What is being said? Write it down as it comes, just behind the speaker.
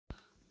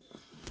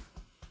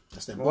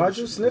Why'd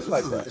you sniff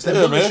like that? It's that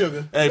booger man.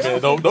 sugar. Hey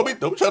man, don't be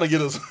trying to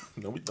get us.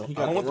 Don't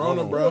I don't want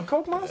Corona, bro.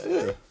 Coke Monster?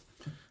 Yeah.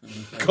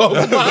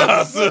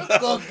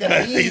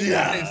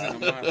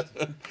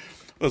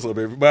 What's up,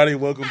 everybody?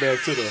 Welcome back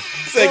to the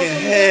second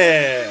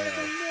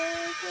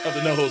half of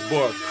the No Host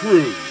Bar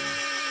crew.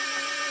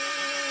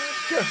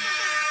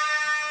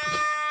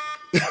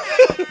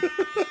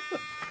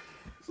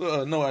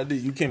 So, no idea.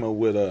 You came up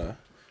with a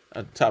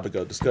topic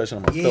of discussion.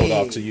 I'm gonna throw it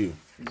off to you.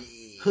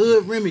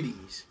 Hood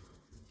remedies.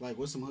 Like,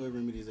 what's some hood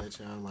remedies that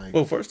y'all like?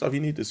 Well, first off, you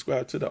need to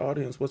describe to the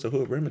audience what's a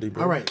hood remedy,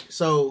 bro. All right,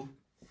 so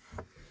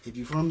if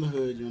you're from the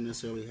hood, you don't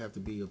necessarily have to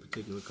be a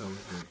particular color.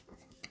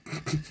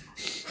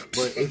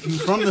 But if you're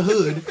from the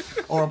hood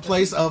or a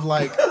place of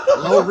like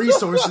low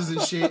resources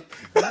and shit,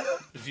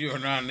 If you're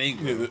not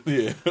Negro,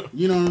 Yeah.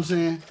 you know what I'm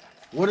saying?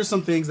 What are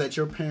some things that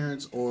your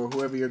parents or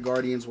whoever your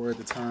guardians were at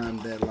the time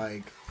that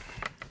like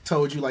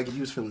told you, like if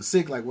you was feeling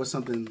sick, like what's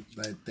something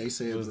that they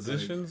said was like,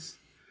 physicians,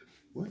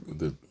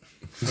 The-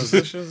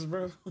 physicians,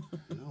 bro.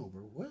 no,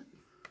 bro, what?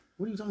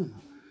 What are you talking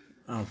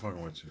about? I'm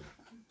fucking with you.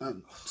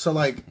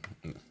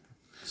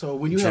 So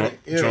when you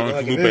had Drunk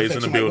an Lupe's ear in the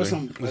infection,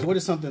 building. what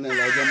is something that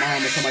like your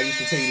mom or somebody used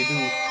to tell you to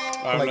do?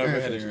 I've like never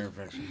ear had an infection? ear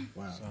infection.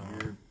 Wow. So.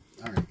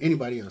 All right.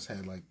 Anybody else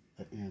had like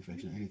an ear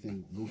infection,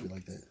 anything goofy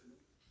like that?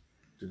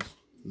 Just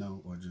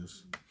no, or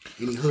just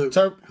any hood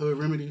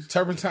remedies?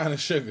 Turpentine and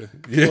sugar.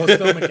 Or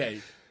stomach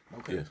ache.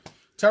 Okay. Yeah.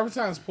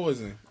 Turpentine's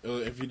poison,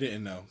 if you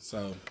didn't know.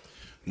 So,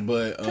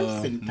 but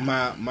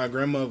my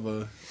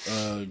grandmother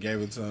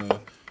gave it to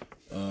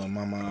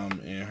my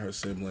mom and her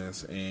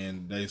siblings,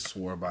 and they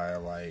swore by it.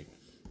 Like,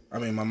 I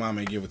mean, my mom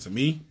ain't give it to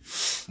me,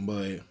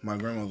 but my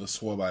grandmother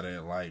swore by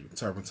that, like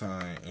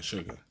turpentine and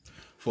sugar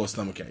for a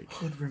stomach ache.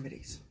 Hood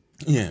remedies.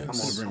 Yeah.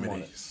 Good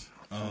remedies.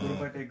 What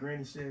about that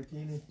Granny Shad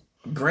Keenan?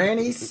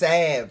 Granny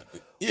salve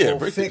Yeah, will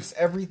break fix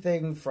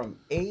everything from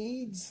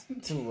AIDS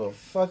to a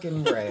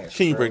fucking rash.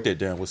 Can you bro. break that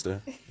down? What's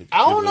that? I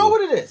don't know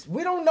what it is.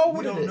 We don't know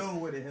what We it don't is. know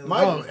what the hell.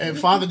 Oh, and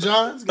Father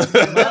John's? That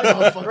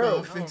motherfucker Bro,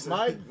 will fix it.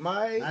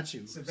 my Not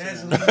you.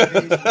 Sebastian Lee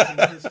gave some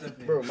good stuff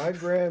in. bro, my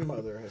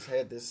grandmother has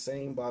had this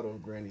same bottle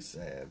of Granny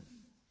salve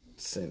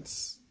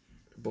since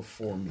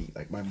before me.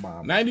 Like my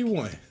mom.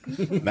 91.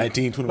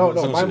 1921.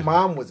 No, my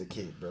mom was a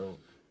kid, bro,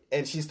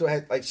 and she still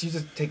had like she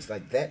just takes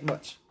like that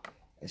much,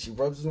 and she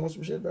rubs it on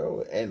some shit,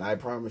 bro. And I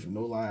promise you,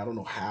 no lie, I don't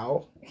know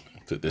how.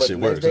 That But shit the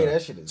next works. day, Huh?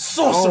 that shit is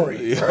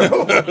Sorcery.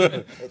 gone,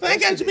 bro. I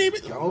got you, baby.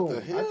 No,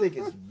 I think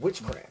it's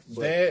witchcraft.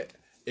 But That,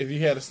 if you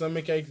had a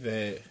stomach ache,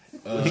 that.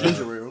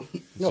 Ginger ale.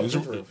 no, Ginger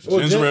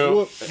Well, ale,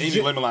 well,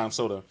 any lemon lime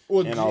soda,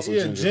 Well, and also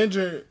yeah,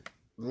 ginger.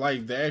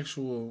 like the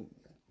actual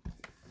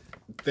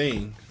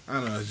thing. I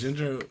don't know.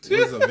 Ginger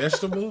is a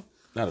vegetable.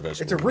 Not a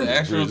vegetable. It's a root. The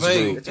actual It's a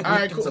thing. root. All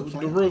right, cool.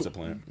 The root. It's a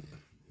plant.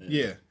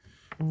 Yeah.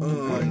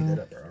 bro.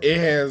 It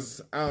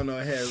has, I don't know,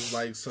 it has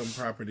like some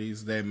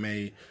properties that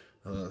may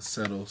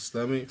settle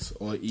stomachs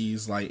or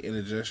ease like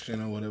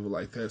indigestion or whatever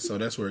like that. So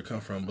that's where it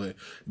comes from. But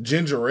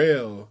ginger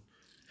ale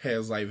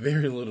has like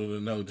very little to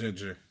no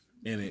ginger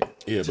in it.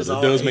 Yeah, but it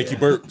does make you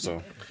burp.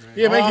 So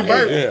Yeah, make you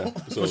burp. yeah,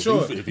 so For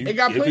sure. if you, It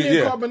got if you- plenty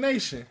yeah. of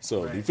carbonation.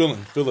 So if you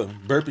feeling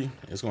burpy,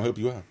 it's gonna help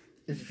you out.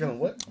 If you're feeling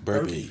what?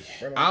 Burpy.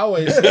 I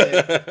always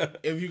say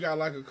if you got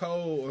like a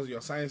cold or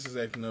your sinus is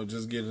acting up,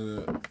 just get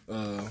a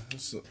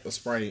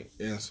Sprite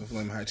and some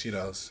Flamin' Hot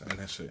Cheetos and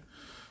that shit.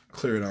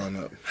 Clear it on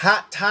up.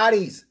 Hot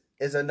toddies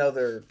is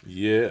another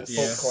Yes. folk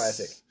Yes.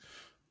 classic.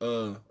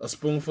 A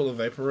spoonful of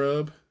Vapor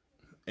Rub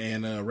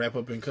and wrap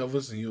up in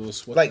covers and you'll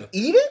sweat. Like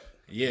eat it?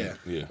 Yeah,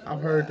 Yeah.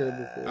 I've heard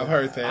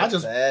that. I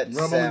just That rub on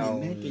your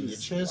sounds neck and your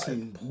chest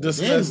and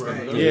disgusting.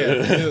 then rub it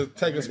Yeah, just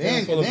take a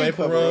spoonful of Vapor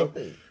cover Rub,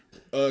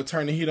 up.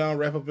 turn the heat on,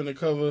 wrap up in the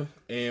cover,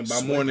 and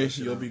by morning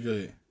you'll be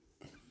good.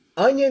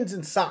 Onions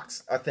and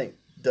socks, I think,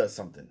 does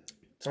something.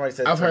 Somebody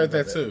said I've heard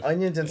something that about too.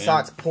 Onions and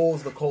socks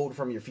pulls the cold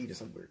from your feet or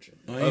some weird shit.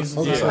 Potatoes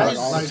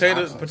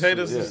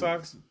and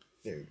socks.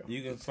 There you go.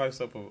 You can slice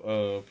up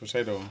a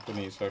potato and put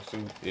in your socks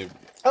too.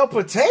 A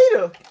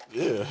potato?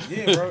 Yeah.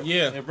 Yeah, bro.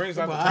 Yeah. It brings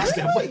out the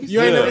toxins.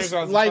 You ain't Yeah.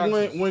 never like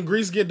when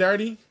grease get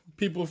dirty,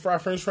 people fry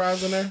French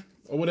fries in there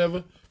or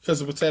whatever because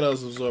the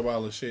potatoes absorb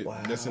all the shit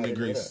that's in I the didn't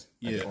know grease.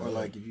 Yeah, Or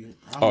like if you,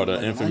 Oh,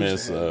 the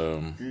infamous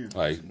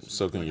like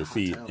soaking your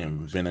feet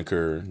in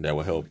vinegar that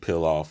will help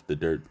peel off the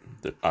dirt.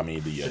 The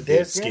Dead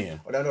dead skin?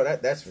 skin. Oh, no,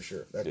 that's for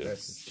sure. Yeah.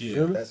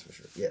 That's for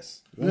sure. Yes.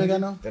 You ain't got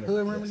no Vinegar,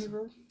 hood yes. remedy,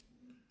 bro?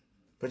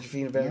 Put your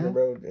feet in vinegar,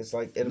 bro. It's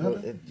like edible.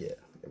 It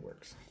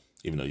works.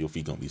 Even though your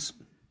feet gonna be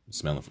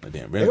smelling from the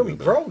damn It'll vinegar. be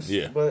but- gross,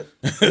 Yeah. but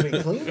it'll be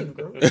clean and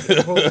gross. It's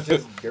opposed to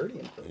just dirty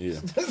and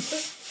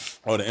gross.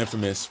 Yeah. Oh, the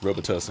infamous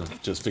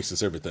Robitussin just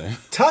fixes everything.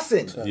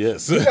 Tussin.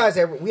 Yes. You guys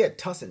we had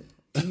Tussin.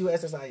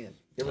 Tussin.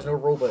 There was no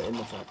Roba in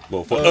the front.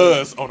 Well, for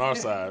us on our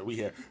side, we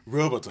had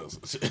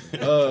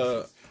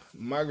Robitussin.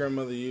 my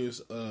grandmother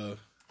used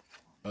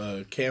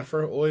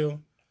camphor oil,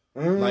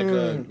 like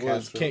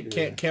was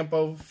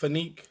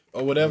Campofinique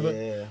or whatever.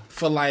 Yeah.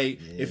 For like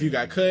if you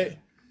got cut,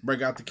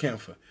 break out the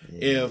camphor.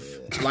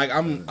 If like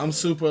I'm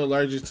super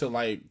allergic to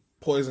like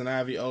poison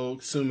ivy,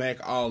 oak, sumac,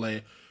 all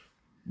that.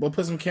 but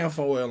put some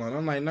camphor oil on.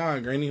 I'm like, nah,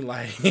 Granny,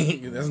 like,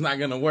 that's not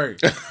going to work.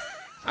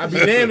 I be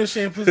damned if she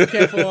ain't put some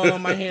camphor oil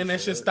on my hand.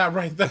 That shit stop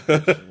right there.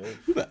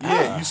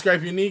 Yeah, you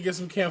scrape your knee, get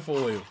some camphor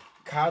oil.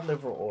 Cod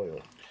liver oil.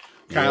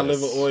 Cod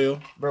liver oil.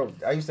 Bro,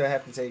 I used to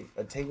have to take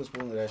a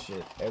tablespoon of that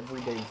shit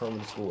every day before I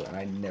went to school, and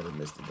I never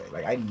missed a day.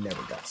 Like, I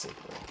never got sick,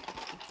 bro.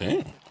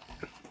 Damn.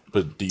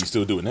 But do you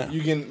still do it now?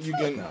 You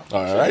getting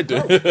All right,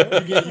 then. you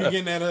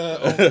getting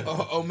that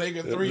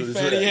omega-3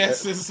 fatty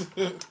acids.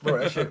 Bro,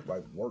 that shit,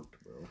 like, worked,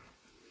 bro.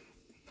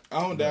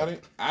 I don't doubt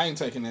it. I ain't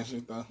taking that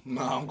shit, though.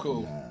 No, I'm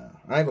cool.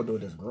 I ain't gonna do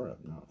it as a grown up,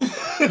 no.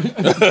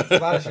 A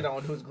lot of shit I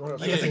don't do as a grown up.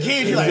 Like, as a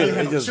kid, you like, I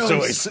had no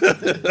choice.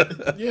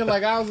 Yeah,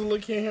 like I was a little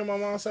kid here. My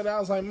mom said that. I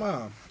was like,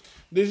 Mom,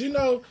 did you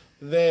know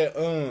that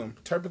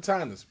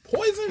turpentine is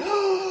poison?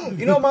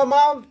 You know what my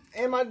mom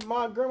and my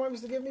grandma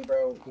used to give me,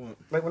 bro?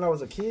 Like when I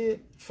was a kid?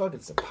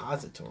 Fucking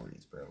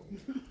suppositories, bro.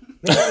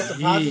 They had a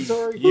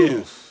suppository?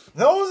 Yeah.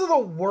 Those are the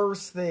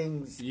worst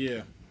things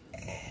Yeah.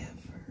 ever.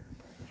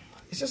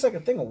 It's just like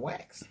a thing of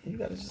wax. You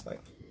gotta just like...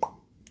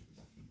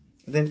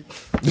 Then...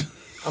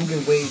 I'm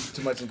getting way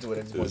too much into it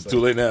at this point. It's too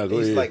late now. Go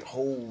ahead. ahead. Like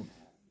hold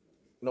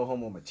no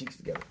homo my cheeks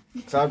together.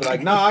 So I'd be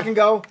like, no, I can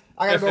go.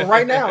 I gotta go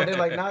right now. And they're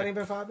like, no, it ain't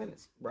been 5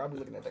 minutes. Bro, I'll be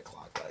looking at that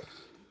clock like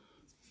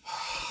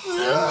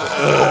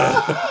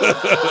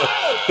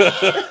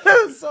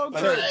so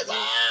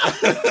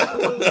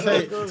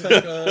Take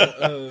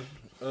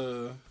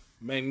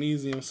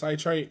magnesium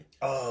citrate.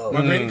 My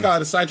granny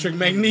called it citric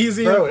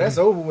magnesium. Bro, that's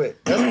over with.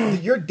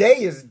 Your day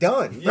is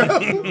done, bro.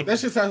 That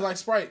shit sounds like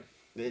Sprite.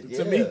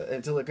 To me.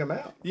 Until it come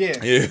out. Yeah.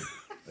 Yeah.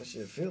 That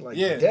shit feel like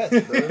Yeah. death,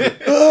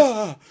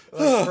 bro.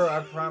 Like, bro, I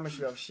promise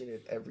you I've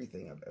shitted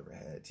everything I've ever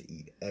had to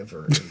eat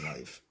ever in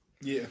life.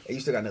 Yeah. And you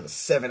still got another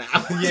 7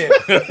 hours. Yeah.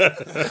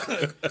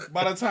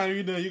 By the time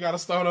you done, you got to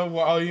start over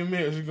with all your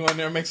meals. You go in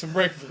there and make some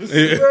breakfast.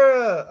 Yeah.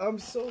 Bruh, I'm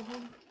so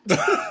hungry.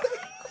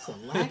 It's a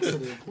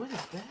laxative. What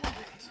is that?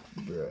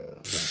 Bruh.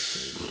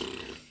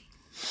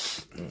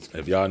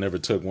 If y'all never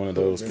took one of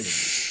those,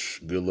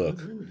 good luck.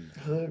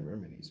 Hood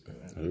remedies, bro.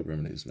 Good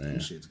remedies, man.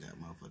 Shit's got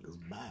motherfuckers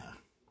by.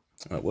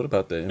 What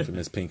about that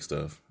infamous pink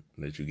stuff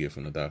that you get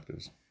from the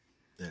doctors?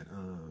 That,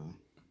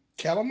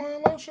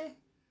 Calamine lotion?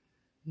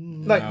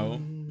 Like,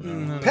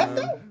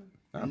 Pepto?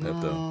 Not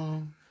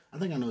Pepto. I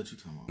think I know what you're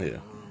talking about.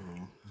 Yeah.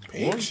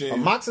 Pink shit.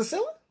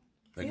 Amoxicillin?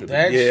 That could be-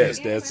 That yes,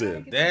 shit. that's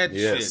it. That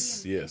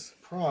Yes, shit. yes.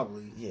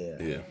 Probably. Yeah.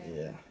 Yeah.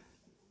 Yeah.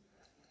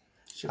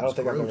 Shit I don't was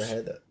think I've gross. ever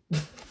had that.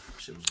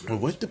 Shit was Well,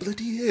 gross. what the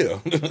bloody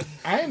hell?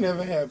 I ain't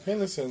never had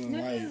penicillin.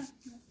 Like,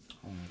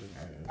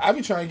 I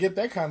be trying to get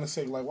that kind of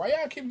sick. Like, why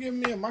y'all keep giving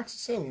me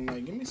amoxicillin?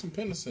 Like, give me some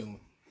penicillin.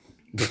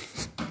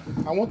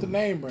 I want the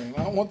name brand.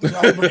 I don't want the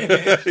light brand.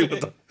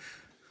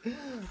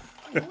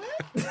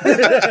 Those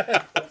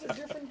are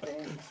different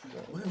things.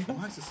 What if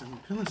amoxicillin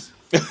pills?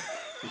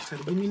 You try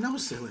to give me no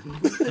ceiling.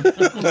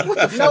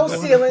 No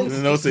ceilings.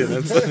 No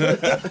ceilings. Is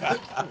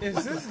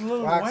this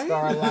Lil Wayne?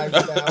 Rockstar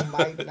lifestyle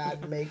might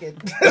not make it.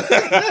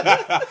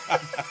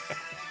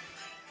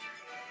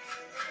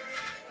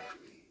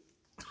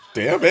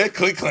 Damn, man.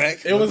 Click,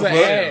 clack. It was an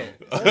ad.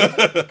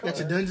 Got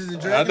your Dungeons and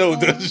I Dragons. know on?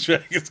 Dungeons and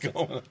Dragons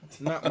going.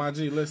 Not my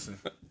G. Listen,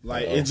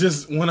 like it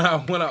just when I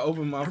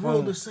open my I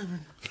rolled a phone.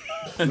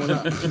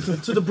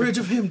 7. To the bridge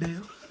of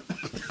Hemdale.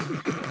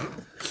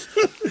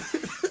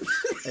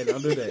 Hey,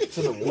 don't do that.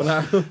 When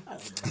I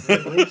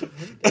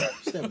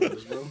Step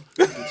brothers, bro.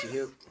 Get your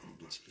hip.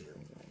 Get your hip.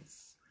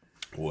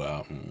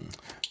 Wow.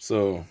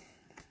 So,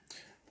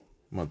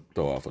 I'm going to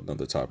throw off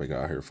another topic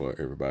out here for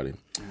everybody.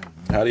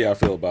 How do y'all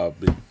feel about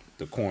the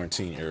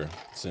quarantine era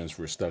since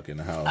we're stuck in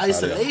the house?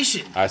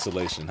 Isolation.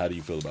 Isolation. How do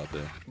you feel about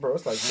that? Bro,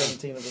 it's like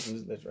 17 of us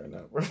in this bitch right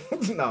now, bro.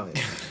 No,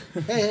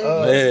 Hey,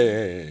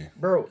 Hey.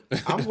 bro,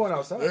 I'm going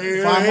outside.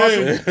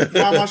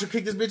 Fire Marshal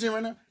kick this bitch in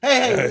right now.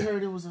 Hey, we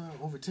heard it was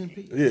over 10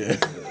 people. Yeah.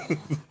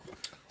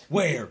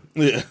 Where?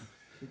 Yeah.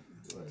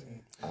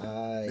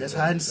 Best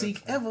hide and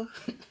seek ever.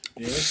 yeah,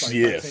 it's like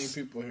Yes. 13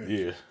 people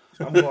here.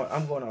 Yeah. I'm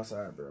going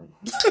outside, bro.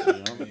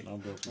 10,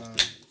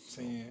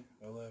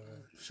 11.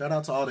 Shout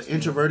out to all the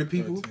introverted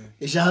people.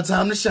 It's y'all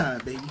time to shine,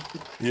 baby.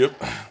 Yep.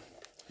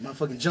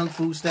 Motherfucking junk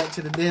food stacked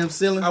to the damn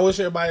ceiling. I wish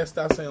everybody would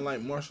stop saying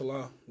like martial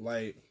law.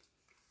 Like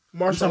You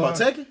martial talking law.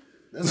 about Tekken?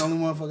 That's the only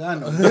motherfucker I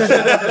know.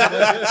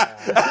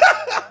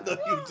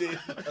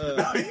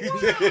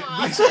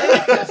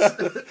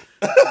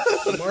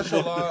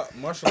 Martial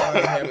law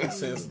has happened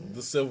since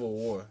the Civil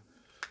War,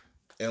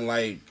 and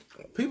like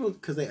People,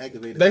 because they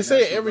activated. they the say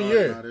it National every Guard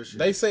and all year. that shit.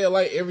 They say it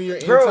like every year.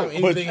 Bro,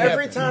 Anytime anything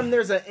Every happens. time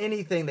there's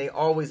anything, they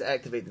always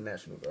activate the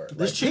National Guard.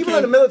 This Like, chick people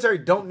came- in the military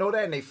don't know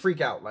that and they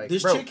freak out. Like,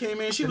 This bro, chick came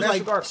in, she the was National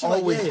like, Guard she like,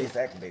 always yeah. gets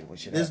activated when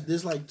shit This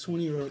happens. like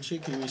 20-year-old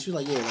chick came in. She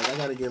was like, yeah, like I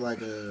gotta get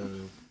like a.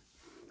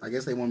 I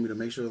guess they want me to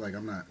make sure like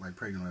I'm not like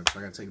pregnant, so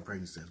I gotta take a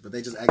pregnancy test. But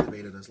they just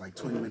activated us like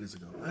 20 minutes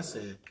ago. I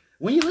said,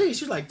 when you leave?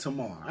 She's like,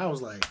 tomorrow. I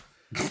was like,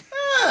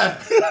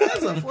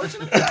 that's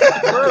unfortunate.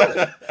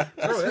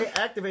 Bro, they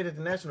activated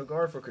the National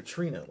Guard for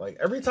Katrina. Like,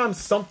 every time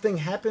something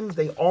happens,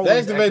 they always They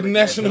activated the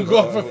National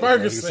Guard for Like you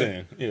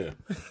Ferguson. saying.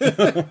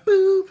 Yeah.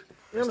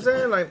 Yeah, know what I'm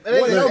saying? Like,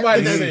 Well,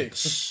 nobody's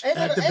sick.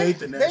 Activate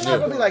the they're not national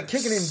gonna be like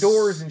kicking in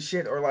doors and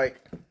shit, or like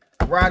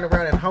riding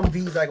around in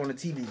Humvees like on the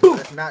TV.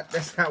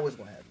 That's not what's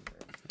gonna happen.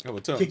 I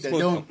would tell Kick that them.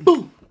 door.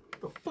 Boom.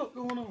 What the fuck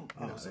going on?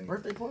 Oh, it's a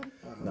birthday party?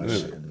 No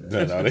shit.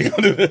 No, they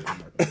gonna do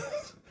that.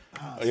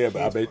 Yeah,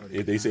 but I bet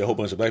if they see a whole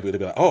bunch of black people, they'll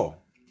be like, oh,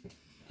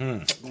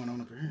 What's going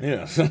on up here?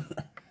 yeah.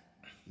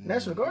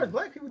 National Guard's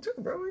black people too,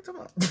 bro. What are you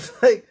talking about?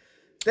 Like,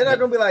 they're not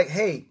gonna be like,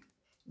 hey,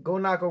 go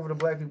knock over the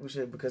black people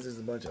shit because there's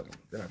a bunch of them.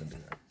 They're not gonna do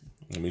that.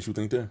 What makes you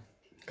think that?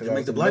 Because They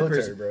make the black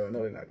person, bro.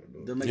 No, they're not gonna do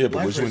it. They'll make Yeah, the but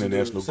black was you in the person do it,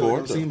 National so it Guard,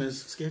 don't though? seem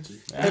as sketchy.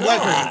 Hey,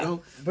 black person,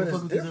 go. But Go it's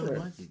fuck with these other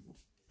different. black people.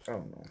 I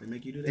don't know. They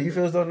make you do that. Do you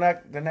feel as though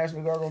the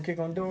National Guard gonna kick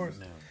on doors?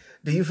 No.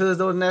 Do you feel as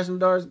though the National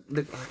Guards? I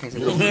can't say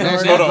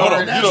National Hold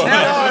on.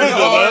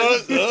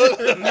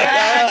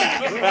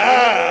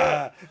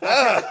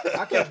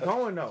 I kept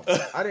going though.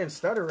 I didn't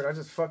stutter it. I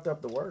just fucked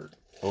up the word.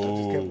 I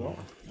just kept going.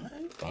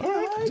 All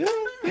right.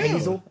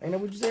 Hazel, ain't that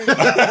what you said?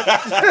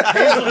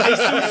 Hazel, ain't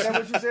that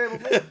what you said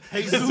before?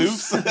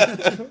 Jesus.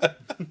 Talking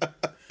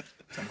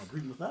about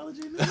Greek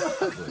mythology?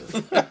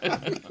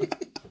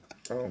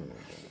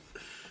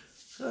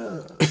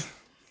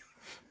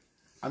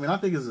 I mean, I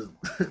think it's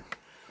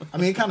I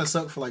mean, it kind of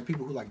sucks for like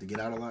people who like to get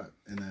out a lot,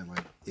 and then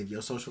like if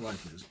your social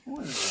life is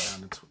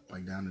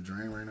down the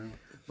drain right now.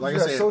 Like You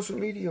I got said, social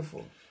media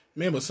for.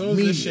 Man, but as soon as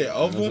this shit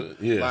over,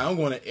 Yeah. like, I'm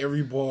going to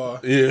every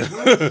bar.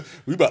 Yeah.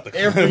 We about to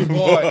Every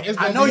bar. It's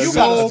I gonna know be you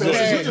so got to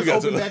bad. you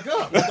just open back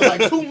up after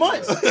like 2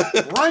 months.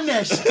 Run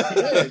that shit.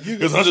 Yeah, you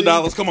It's can see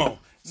 $100. Come on.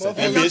 And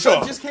And your bitch truck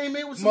off. just came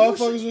in with some new shit.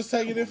 Motherfuckers was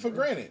taking it for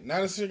granted.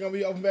 Now this shit gonna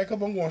be open back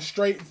up. I'm going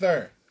straight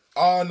third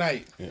all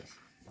night.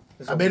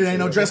 I bet it ain't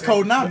no dress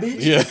code now,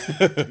 bitch. Yeah.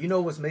 You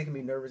know what's making me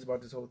nervous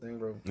about this whole thing,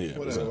 bro? Yeah.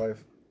 What's real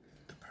life?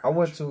 I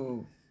went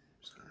to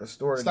a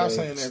store today. Stop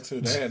saying that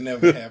too. That had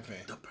never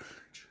happened.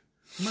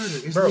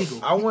 Murder is Bro, legal.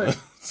 I went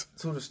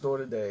to the store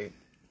today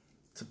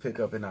to pick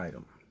up an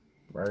item,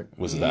 right?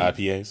 Was it the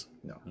IPAs?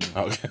 No.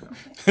 Okay.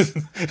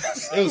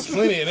 It was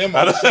plenty of them.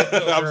 On the shit,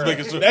 though, I was bro.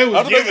 making sure. They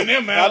was giving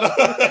them out.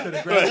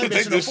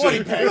 Take this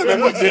shit.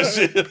 Take this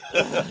shit.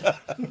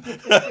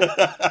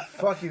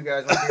 Fuck you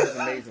guys. My beer is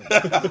amazing.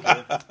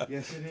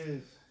 Yes, it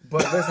is.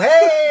 But listen,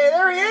 hey,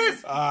 there he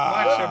is. He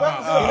not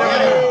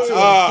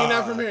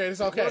from here.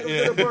 It's okay. Welcome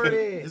to the party.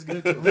 It's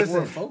good to Listen.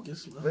 listen.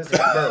 Focus. Listen,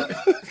 bro.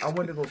 I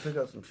went to go pick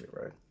up some shit,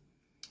 right?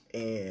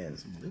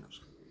 And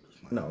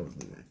no,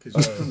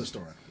 Because you're from the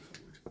store.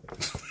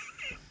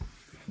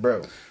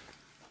 bro,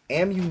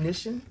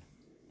 ammunition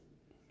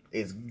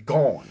is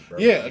gone, bro.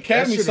 Yeah, That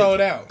Academy shit is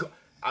sold out.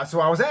 That's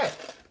where I was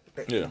at.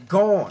 Yeah.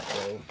 Gone,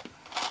 bro.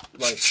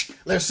 Like,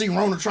 let's see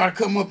Rona try to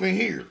come up in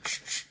here.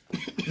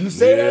 You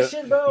say Yeah, that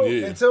shit, bro,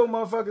 yeah. until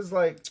motherfuckers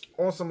like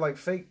on some like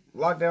fake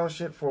lockdown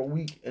shit for a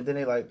week, and then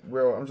they like,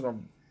 well, I'm just gonna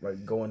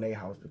like go in their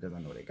house because I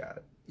know they got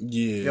it.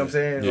 Yeah. You know what I'm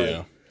saying? Yeah.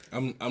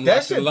 Like, I'm that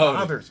locked shit and loaded.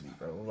 bothers me,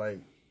 bro. Like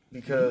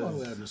You're because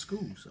allowed to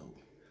school, so.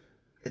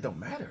 it don't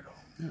matter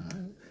though.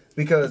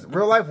 Because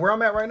real life, where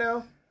I'm at right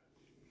now,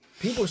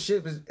 people's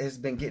shit has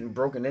been getting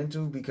broken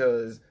into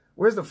because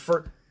where's the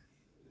first?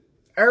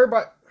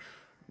 Everybody,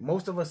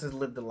 most of us has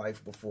lived the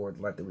life before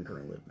the life that we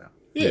currently live now.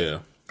 Yeah.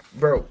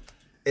 Bro,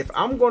 if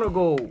I'm gonna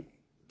go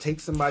take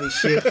somebody's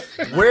shit,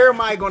 where am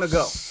I gonna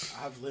go?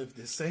 I've lived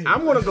the same.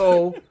 I'm gonna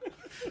go to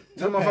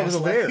the motherfuckers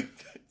over there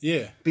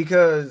Yeah.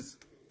 because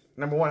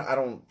number one, I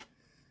don't.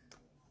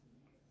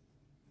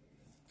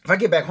 If I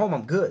get back home,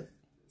 I'm good.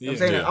 You know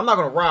what I'm saying? Yeah. I'm not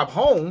gonna rob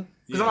home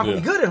because I'm not gonna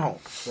Yeah. be good at home.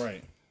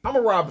 Right. I'm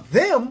gonna rob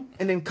them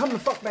and then come the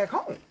fuck back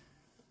home.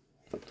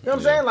 You know what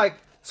I'm saying? Like,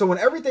 so when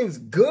everything's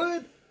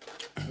good,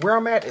 where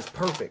I'm at is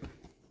perfect.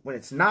 When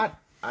it's not,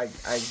 I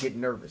get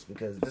nervous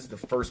because this is the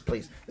first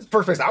place. This is the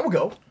first place I would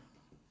go.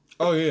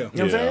 Oh yeah. You know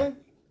what I'm saying?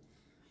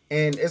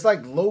 And it's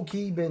like low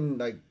key been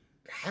like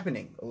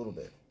happening a little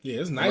bit Yeah,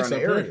 it's around nice the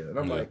up area, here. and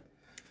I'm like,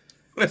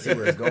 let's see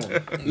where it's going.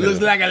 Looks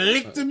like a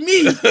lick to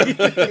me.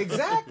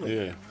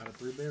 Exactly. Yeah.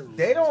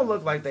 They don't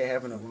look like they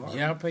have enough money.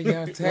 Y'all pay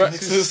y'all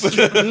taxes.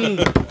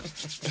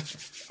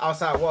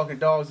 Outside walking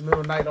dogs, middle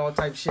of the night, all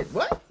type shit.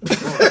 What? Great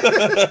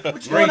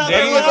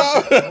day.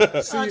 Y'all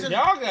got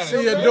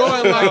See your door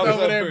locked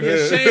over there. Be Yeah.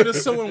 ashamed if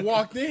someone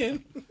walked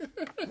in.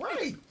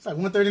 Right. It's like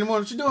 1:30 in the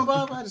morning. What you doing,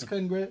 Bob? I just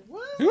couldn't grab.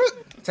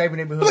 What? Type of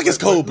neighborhood. Look, it's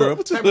cold, bro.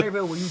 Type of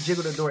neighborhood where you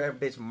jiggle the door, that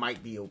bitch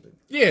might be open.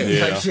 Yeah.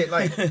 Yeah. Type shit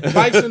like.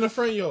 Bikes in the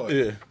front yard.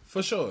 Yeah.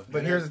 For sure.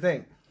 But here's the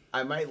thing.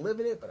 I might live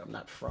in it, but I'm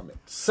not from it.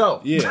 So,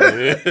 Yeah.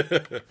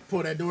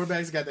 Pull that door back.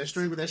 It's got that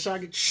string with that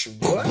shotgun.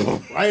 what?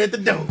 Right at the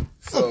door.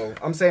 So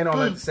I'm saying all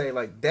that to say,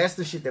 like, that's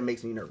the shit that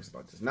makes me nervous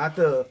about this. Not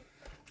the,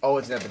 oh,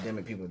 it's an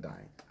epidemic, people are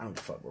dying. I don't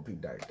give a fuck what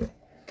people die today.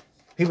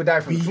 People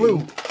die from the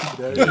flu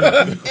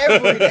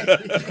every day.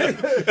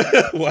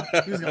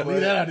 He was gonna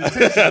leave that out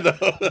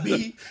of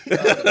the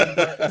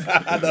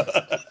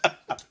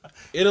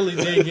Italy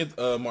did get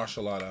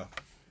martial law though.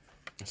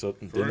 So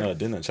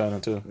didn't China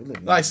too?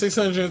 Like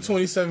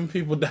 627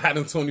 people died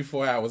in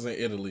 24 hours in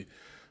Italy.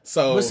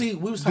 So, But see,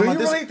 we was Do talking you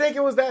about this. really think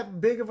it was that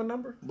big of a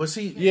number? But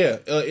see, yeah,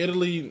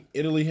 Italy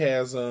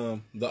has the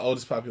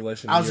oldest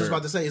population. I was in just Europe.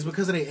 about to say it's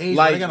because of their age.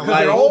 Like- they got a like-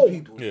 lot of they're old old.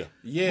 people. Yeah.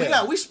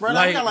 Yeah, We spread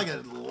out. We got like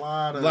a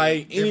lot of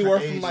like different anywhere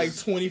from ages like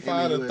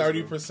 25 in to the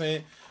US, bro.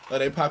 30% of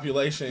their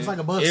population. It's like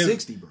above is-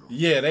 60, bro.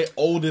 Yeah, they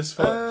old as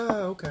fuck.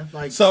 Okay.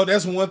 Like So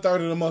that's 1/3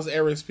 of the most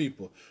at-risk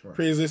people.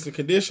 Pre-existing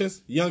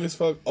conditions, young as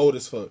fuck, old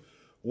as fuck.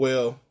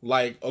 Well,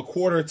 like a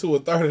quarter to a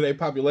third of their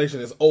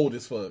population is old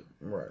as fuck.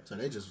 Right. so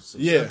they just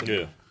Yeah,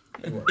 Yeah.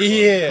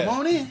 yeah. Come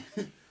on in.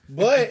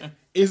 But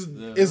it's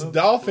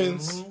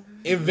dolphins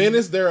in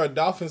Venice. There are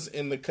dolphins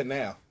in the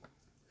canal.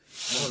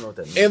 I don't know what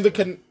that means.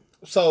 And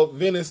so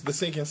Venice, the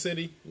sinking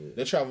city,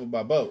 they travel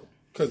by boat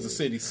because the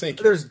city's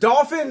sinking. There's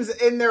dolphins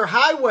in their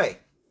highway.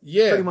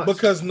 Yeah, Pretty much.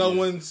 because no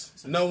one's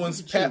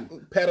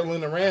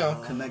paddling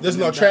around. Connecting There's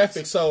no them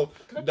traffic, dots. so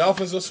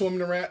dolphins are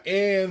swimming around,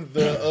 and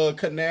the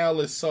canal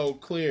is so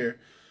clear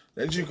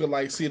that you could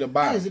like see the Hey,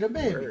 bottom. is it a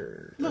baby?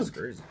 That's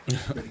crazy.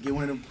 Better get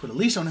one of them. Put a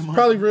leash on him.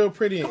 Probably real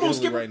pretty in Come on,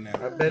 Italy Skipper. right I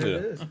now. bet Yeah.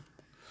 it is. Take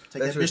that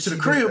Bet you bitch to the it's cheap as-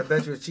 I crib.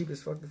 bet you it's cheap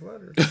as fuck to fly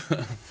there.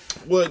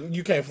 Well,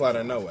 you can't fly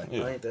there no way.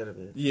 Yeah. I ain't that a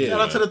bit. Yeah,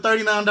 Shout out to the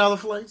 $39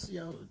 flights.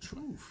 Yo, the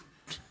truth.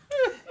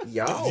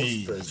 Y'all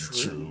The the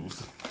truth.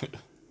 truth.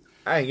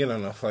 I ain't getting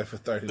on no flight for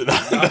 $30.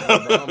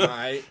 I'm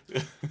alright.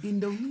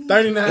 Indonesia.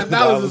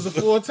 $39 is a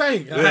full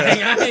tank. I'm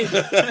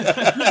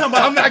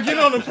not getting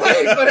on the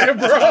plane for that,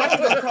 bro. I can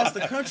go across the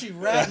country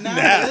right now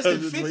for less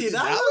than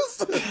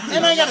 $50,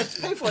 and I gotta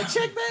pay for a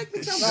check back.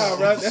 No,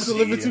 bro, that's a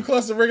little bit too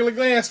close to regular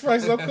gas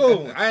prices. I'm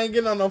cool. I ain't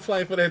getting on no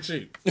plane for that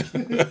cheap.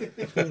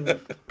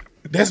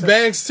 That's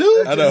bags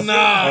too? I know.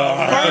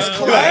 First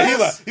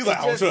class? He's like,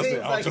 I don't Just trust seems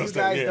it. I like don't you trust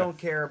guys that. Yeah. don't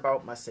care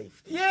about my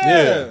safety.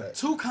 Yeah.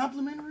 2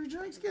 complimentary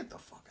drinks. Get the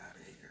fuck out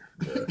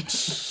of here.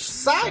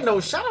 Side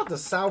note, shout out to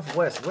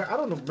Southwest. Where I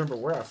don't remember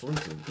where I flew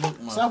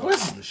to.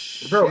 Southwest is the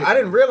shit. Bro, I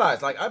didn't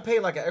realize. Like, I paid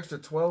like an extra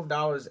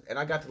 $12, and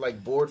I got to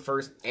like board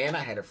first, and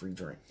I had a free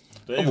drink.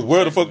 Oh, but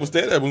where the fuck was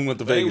that at when we went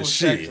to They Vegas? was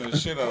Shit. taxing the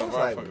shit out of our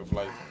like- fucking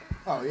flight.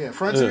 Oh yeah,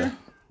 Frontier.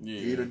 Yeah.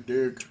 Eat a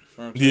dick.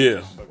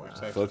 Yeah.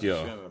 Fuck Fuck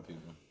y'all.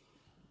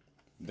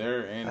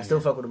 There and I still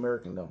fuck with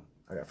American though.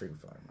 I got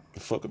frequent flyer now.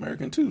 Fuck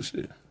American too,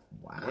 shit.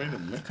 Wait a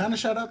minute. Kind of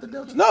shout out to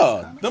Delta.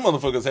 No, them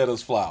motherfuckers had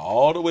us fly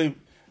all the way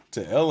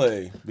to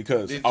LA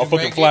because Did our you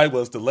fucking make flight it?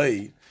 was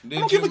delayed. Did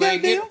I don't you give a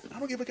make goddamn. it? I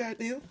don't give a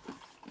goddamn.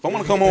 If I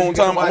want to come home on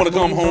time, I want to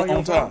come home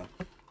on time.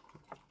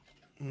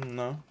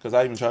 No, because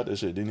I even tried that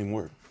shit. Didn't even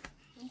work.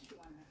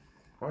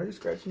 Why are you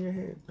scratching your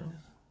head, bro?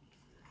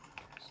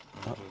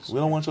 We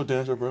don't want your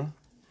danger, bro.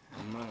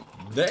 I'm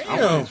not. Damn. I'm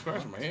gonna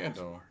scratch my head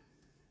though.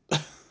 You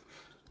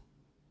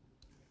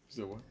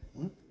said what?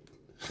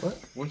 What?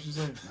 What you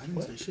say? I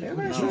didn't say shit.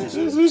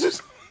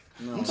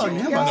 No. I'm talking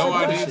to him Yeah, about No,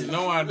 I some did. shit.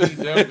 No, I did.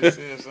 Definitely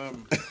said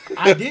something.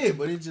 I did,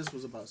 but it just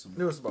was about some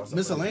It was about something.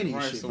 miscellaneous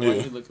Right. shit. So why Yeah.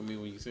 you look at me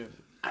when you said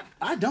it?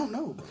 I don't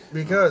know, bro.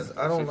 Because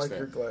I don't Fix like that.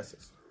 your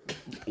glasses.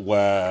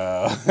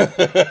 Wow.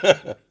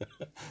 I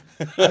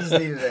just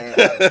needed to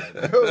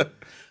answer.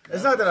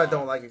 It's not that I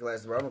don't like your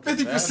glasses, bro. I don't care.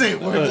 50%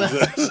 wear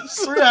glasses.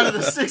 3 out of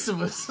the 6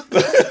 of us.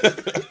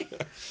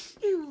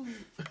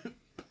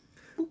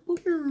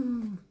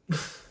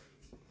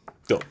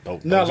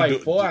 Don't Not you like do-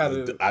 4 out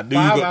of I knew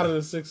 5 you go- out of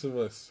the 6 of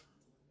us.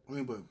 I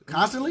mean, but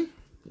constantly?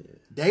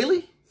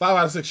 Daily? 5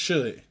 out of 6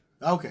 should.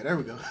 Okay, there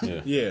we go.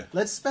 Yeah, Yeah.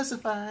 Let's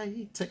specify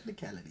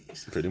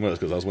technicalities. pretty much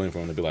because I was waiting for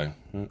him to be like,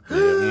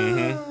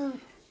 yeah,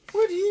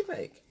 What did he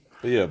make?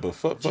 But yeah, but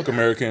fuck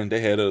American.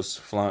 They had us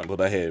flying, but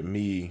they had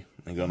me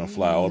and gonna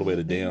fly all the way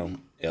to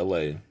damn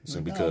LA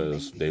simply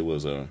because they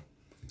was our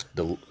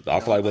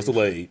flight was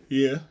delayed.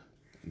 Yeah.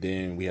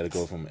 Then we had to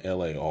go from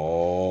LA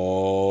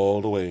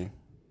all the way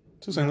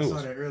to St. I saw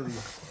Louis. that earlier.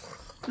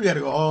 We had to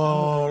go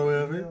all the way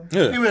over there.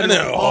 Yeah, We had to and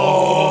then go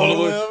all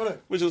the way, over there.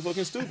 which is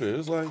fucking stupid.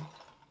 It's like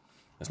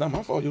it's not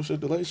my fault. Your shit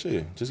delayed.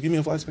 Shit, just give me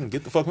a flight so I can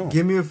get the fuck home.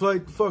 Give me a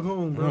flight. Fuck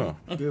home, bro.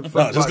 Give a No,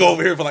 fuck just about- go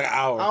over here for like an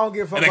hour. I don't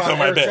give a fuck and then about come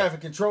right air back. traffic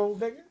control,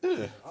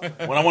 nigga.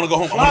 When I want to go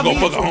home, I want to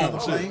go fucking home.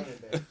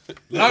 Shit.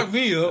 Lock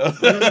me up.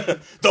 Throw away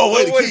Throw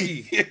away the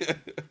key.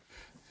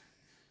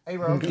 Hey,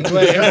 bro. I'm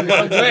glad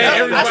everybody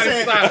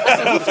stopped. I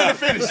said, who finna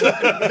finish it?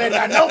 Then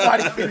not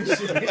nobody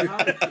finished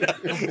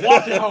it.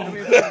 Walking home.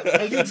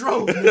 And you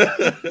drove me.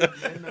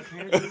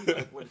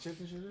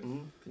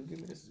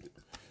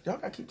 Y'all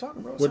gotta keep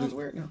talking, bro. It What sounds is-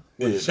 weird now.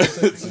 Yeah.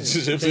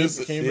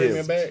 Can you bring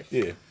me back?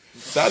 Yeah.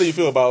 So how do you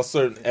feel about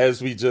certain,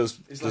 as we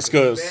just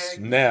discussed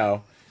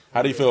now,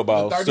 how do you feel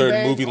about The 30 certain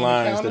bag movie on the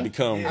lines counter? that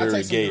become I'll very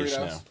take some gauge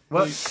Doritos. now?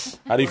 What?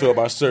 How do you feel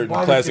about certain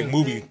Barbecue. classic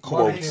movie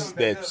quotes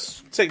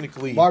that's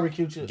technically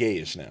Barbecue chips.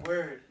 gauge now? What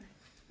are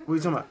you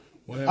talking about?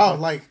 Oh,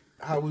 like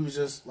how we was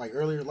just like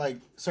earlier, like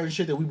certain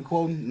shit that we be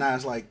quoting. Now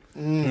it's like,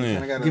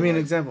 kinda gotta, Give me an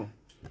like, example.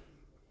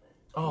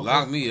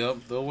 Lock me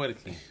up. Throw away the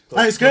key.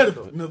 I ain't scared of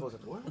it.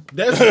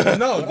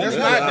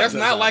 That's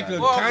not like a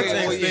Well, okay,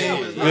 context well,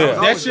 thing. Yeah.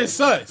 That shit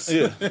sus.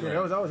 Yeah. Yeah,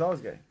 that was always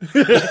gay.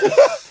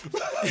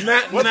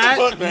 Not, What the not,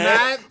 fuck, man?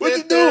 not What that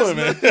you doing,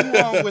 there's man?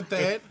 nothing wrong with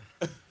that.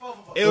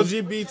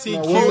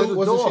 LGBTQ.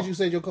 What's the shit you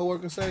said your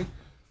coworker say?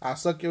 I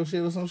suck your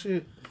shit or some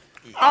shit.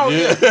 Oh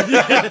yeah.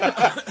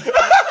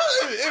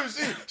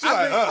 She's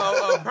like,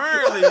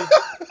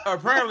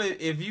 Apparently,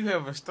 if you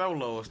have a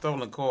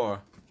stolen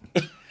car,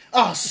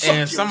 Oh, suck and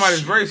your somebody's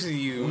shit. racing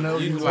you,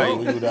 you like, "Oh,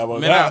 you that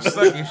one man, I'm guy."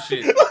 sucking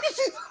shit.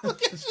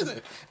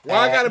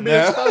 Why I gotta be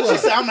a She solo?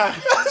 said, I'm not.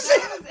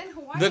 In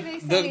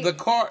Hawaii, The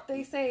car.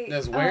 they say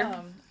That's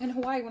where? in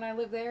Hawaii when I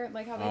lived there,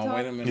 like how they Oh talk,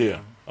 wait a minute. Yeah.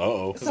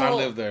 Uh-oh. Because I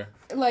live there.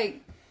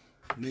 like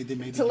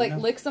Maybe to like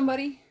lick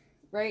somebody,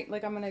 right?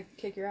 Like I'm gonna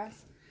kick your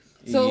ass.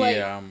 So like,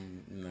 like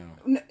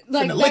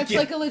Finna lick that's you.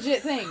 like a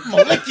legit thing. I'm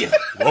gonna lick you.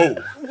 Whoa.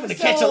 I'm gonna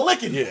catch a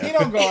licking. Yeah. He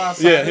don't go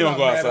outside. Yeah, It he don't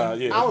go matter.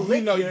 outside. Yeah. I'll lick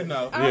you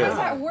know. I was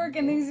at work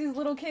and these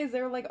little kids,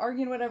 they were like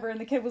arguing whatever,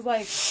 and the kid was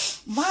like,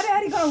 "My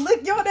daddy gonna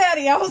lick your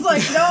daddy." I was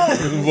like, "No."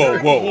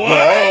 Whoa, whoa,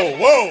 I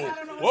whoa,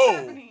 don't know what's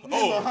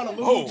whoa,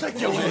 happening. whoa. Take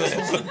your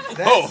ass.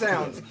 That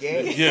sounds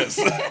gay. Yes.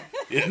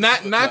 Yes.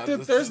 Not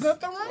that there's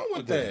nothing wrong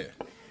with that.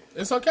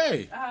 It's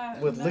okay.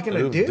 With No. licking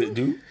a dude?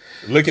 Dude.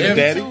 Looking at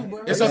daddy.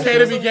 It's okay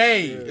to be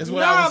gay. Is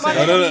what I Nah, was my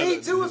saying. No.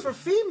 Me Too is for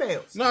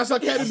females. No, it's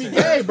okay to be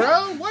gay, bro.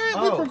 What?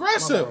 Oh, We're my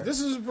progressive. bad. This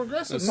is a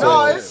progressive. No,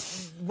 side.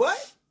 it's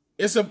what?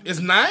 It's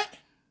not.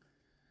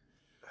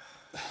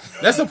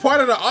 That's a part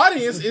of the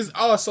audience.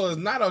 So it's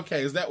not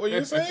okay. Is that what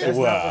you're saying?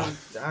 Wow.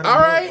 I don't All know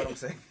right. what I'm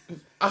saying.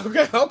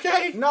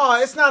 Okay. No,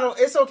 it's not.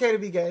 It's okay to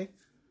be gay.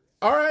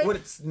 All right. What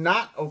it's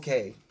not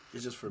okay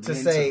It's just for to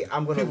men say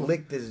I'm gonna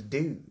lick this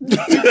dude.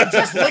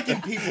 just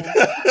licking people.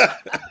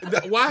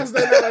 Why is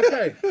that not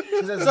okay?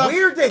 It's So,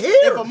 weird to If a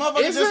hear. motherfucker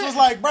Is just it? was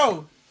like,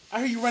 bro, I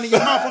hear you running your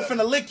mouth. I'm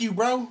finna lick you,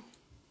 bro.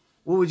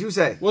 What would you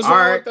say? What's All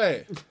wrong right.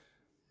 with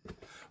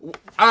that?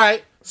 All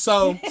right.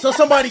 So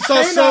Somebody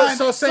canine,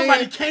 saying-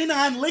 somebody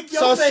canine lick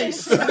your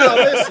face. No,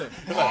 listen.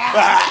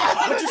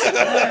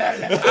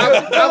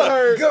 I've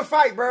heard. Good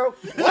fight, bro.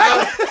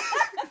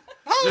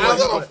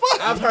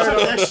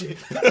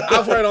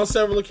 I've heard on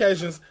several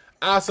occasions.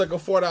 I'll suck a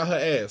fart out her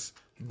ass.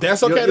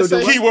 That's okay to you'll do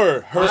say. what?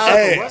 Keyword, her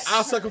ass.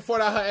 I'll suck a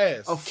fart out her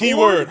ass.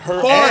 Keyword,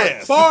 her Fart.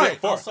 ass.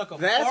 Fart.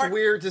 That's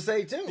weird to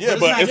say too. Yeah,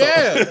 but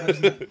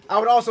it's Yeah, I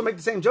would also make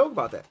the same joke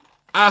about that.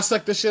 I'll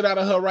suck the shit out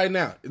of her right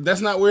now.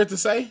 That's not weird to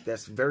say.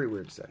 That's very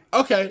weird to say.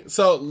 Okay,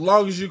 so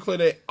long as you clear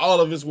that,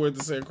 all of it's weird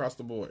to say across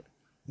the board.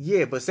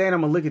 Yeah, but saying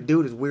I'm gonna lick a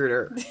dude is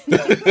weirder.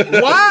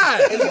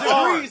 Why?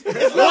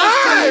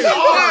 Why?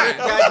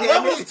 God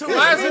damn it.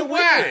 Why is it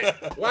weird?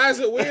 Why is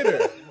it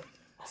weirder?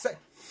 Say,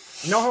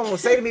 no homo,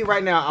 say to me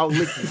right now, I'll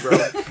lick you, bro.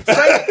 Say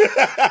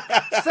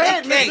it. Say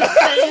it, man.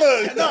 Say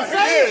it. No,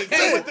 say it.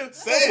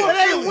 Say it.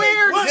 It ain't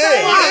weird. Yeah,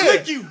 Say it. yeah.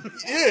 Lick you.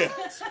 Yeah.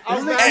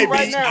 I'll lick Hey, you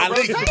right B, now, I bro.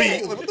 lick Say B.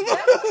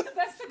 it.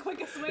 That's the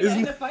quickest way to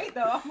end a fight,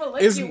 though. I'm gonna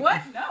lick Is- you.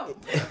 What? No.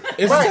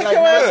 It's Right, like,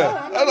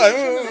 Yeah. I'm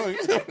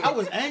like, I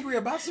was angry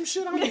about some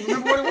shit. I don't even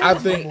remember what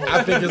it was.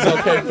 I think it's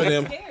okay for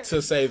them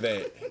to say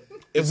that.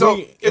 If So,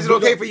 we, is if it we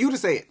okay don't- for you to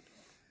say it?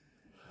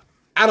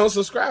 I don't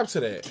subscribe to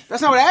that.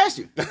 That's not what I asked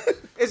you.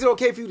 Is it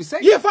okay for you to say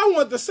it? Yeah, if I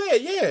want to say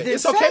it, yeah, Then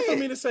it's okay say for it.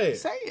 me to say it.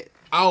 Say it.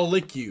 I'll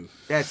lick you.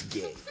 That's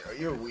gay. Bro.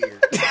 You're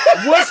weird.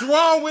 What's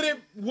wrong with it?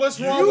 What's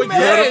wrong with you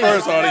heard it gay?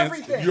 first, audience.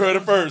 Everything. You heard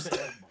it first.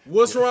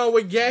 What's wrong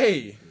with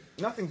gay?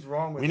 Nothing's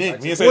wrong with We it. need I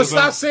to just- say Well, this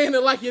stop on- saying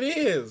it like it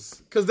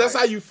is, because that's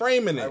how you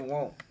framing I it.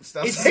 won't.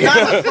 Stop It's saying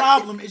not it. a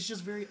problem. It's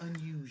just very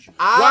unusual.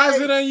 Why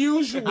is it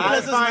unusual? Because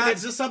it's find not it-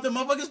 just something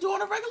motherfuckers do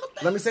on a regular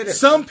basis. Let me say this.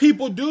 Some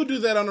people do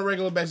that on a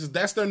regular basis.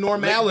 That's their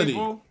normality.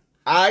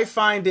 I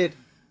find it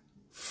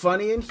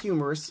funny and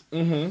humorous,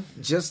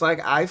 just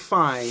like I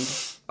find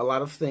a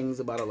lot of things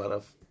about a lot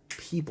of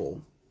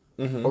people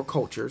or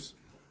cultures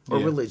or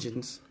Yeah.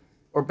 religions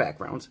or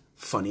backgrounds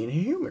funny and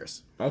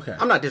humorous. Okay.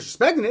 I'm not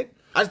disrespecting it.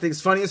 I just think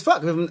it's funny as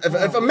fuck.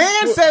 If a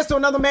man says to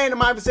another man in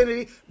my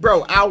vicinity,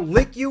 bro, I'll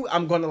lick you,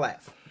 I'm going to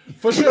laugh.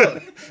 For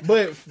sure.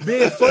 But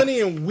being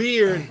funny and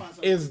weird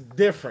is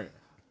different.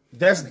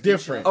 That's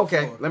different.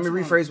 Okay, let me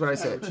rephrase what I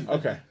said.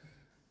 Okay.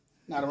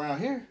 Not around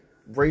here.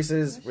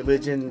 Races,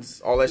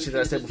 religions, all that shit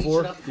that I said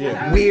before.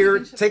 Yeah.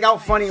 Weird. Take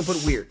out funny and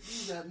put weird.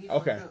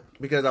 Okay.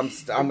 Because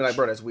I'm like,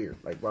 bro, that's weird.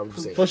 Like, why would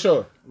you say For that?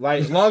 sure.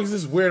 Like, as long as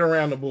it's weird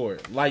around the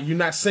board. Like, you're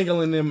not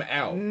singling them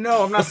out.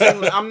 No, I'm not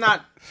saying, I'm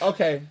not.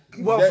 Okay.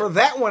 Well, for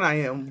that one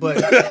I am,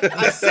 but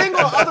I single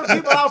other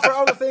people out for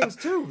other things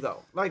too,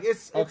 though. Like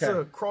it's Okay. a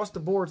across the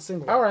board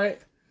single. All right.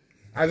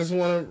 I just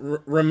want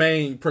to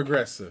remain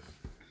progressive.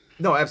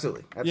 No,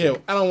 absolutely. Yeah,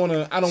 absolutely. I don't want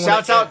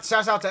to.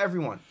 Shouts out to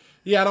everyone.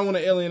 Yeah, I don't want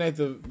to alienate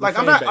the Like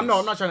fan I'm not. base. I'm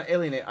not trying to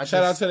alienate. I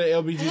Shout out just, to the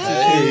LBGT.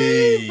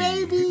 hey,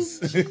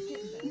 babies,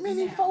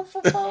 mini foes.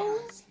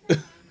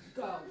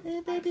 Go.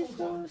 Hey, baby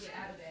foes.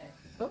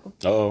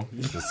 Oh,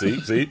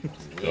 see.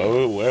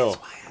 Oh well.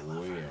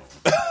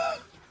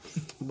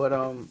 But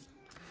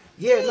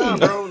yeah, nah,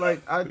 bro.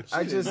 Like I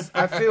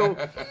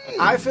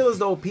feel as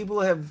though people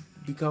have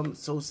become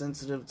so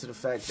sensitive to the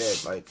fact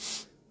that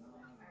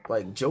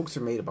like jokes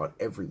are made about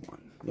everyone.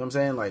 You know what I'm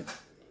saying?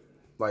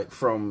 Like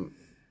from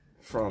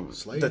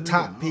Slavery the and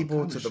top all people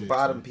kind to of the shit,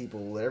 bottom too.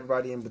 people,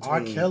 everybody in R.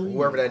 between, Kelly,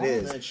 whoever that all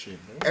is. that shit,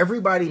 bro.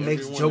 Everybody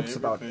makes Everyone, jokes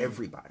about everything.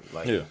 everybody.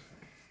 Like Yeah.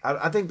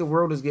 I think the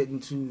world is getting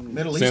too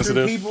Middle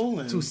Sensitive. Eastern people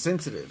and too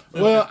sensitive.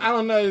 Well, I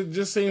don't know. It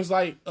just seems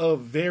like a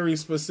very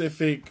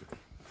specific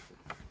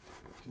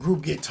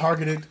group get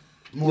targeted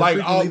more like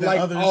frequently than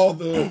others.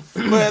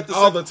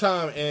 all the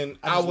time. And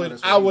I just know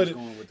that's where I he was would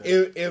going with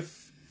that.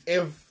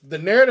 if the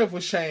narrative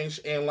was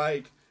changed and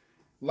like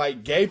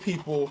gay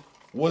people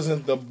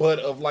wasn't the butt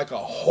of like a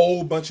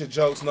whole bunch of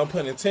jokes, no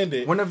pun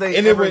intended. When have they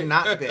and ever it would,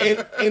 not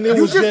been? And it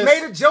You was just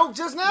made a joke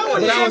just now.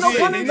 And you said no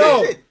pun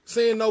intended.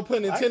 saying no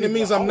pun intended think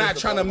means we're I'm not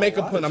always trying to about make a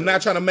a lot pun. of I'm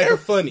not trying to make it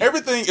funny.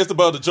 Everything is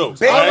about the jokes.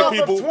 Based Black off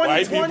people, of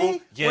white 2020,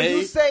 people, when gay,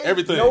 you say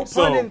everything. no pun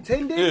So,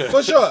 intended, yeah.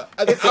 For sure.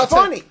 I'll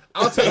funny.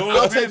 I'll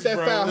take that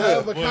bro. foul Yeah,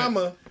 however but-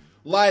 comma.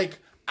 Like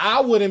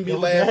I wouldn't be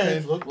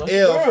laughing look like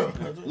a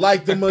if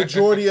like the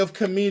majority of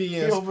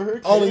comedians over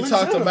here only killing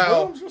talked Jenna,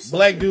 about bro. Just-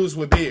 black dudes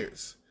with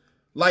beards.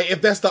 Like,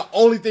 if that's the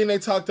only thing they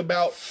talked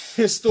about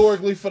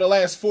historically for the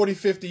last 40,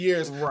 50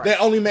 years, Right. they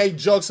only made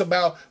jokes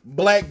about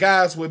black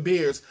guys with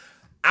beards,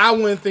 I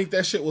wouldn't think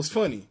that shit was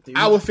funny.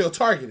 I would feel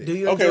targeted. do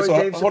you Okay, enjoy so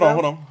Dave hold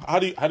Chappelle? on. How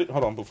do you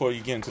hold on before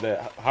you get into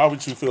that? How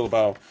would you feel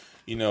about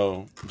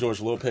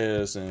George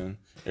Lopez and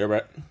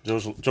everybody,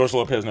 George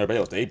Lopez and everybody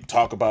else? They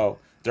talk about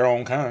their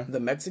own kind The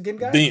Mexican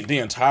guy? the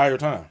entire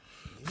time.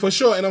 For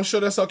sure, and I'm sure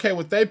that's okay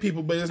with they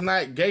people, but it's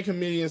not gay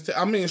comedians.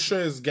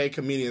 Sure it's gay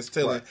comedians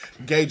telling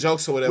gay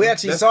jokes or whatever. We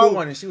actually That's saw cool.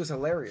 one and she was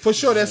hilarious. For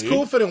sure, that's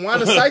cool for them.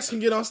 Wanda Sykes can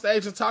get on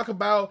stage and talk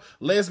about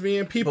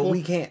lesbian people. But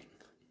we can't.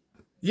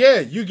 Yeah,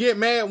 you get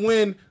mad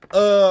when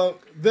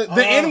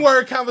the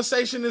N-word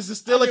conversation is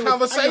still a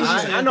conversation.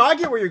 I know, I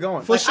get where you're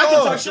going. For I sure.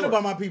 can talk shit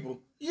about my people.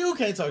 You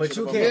can't talk shit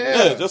you about can't. me.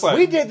 Yeah. Yeah, just like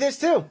We did this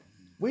too.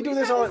 We do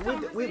this all.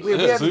 We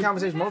Yeah, have see? this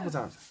conversation multiple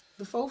times.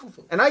 The fofo.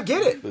 And I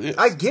get it. Yes.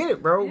 I get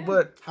it, bro.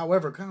 But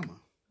However, comma.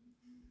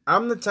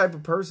 I'm the type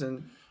of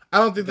person. I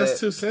don't think that's that-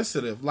 too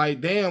sensitive.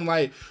 Like, damn,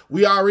 like,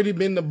 we already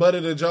been the butt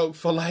of the joke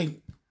for, like,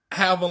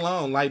 however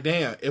long. Like,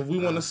 damn, if we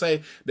want to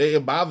say that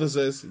it bothers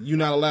us, you're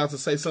not allowed to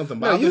say something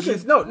No, you bothers you.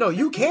 can. No,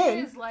 you The thing can.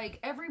 is, like,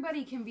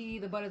 everybody can be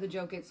the butt of the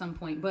joke at some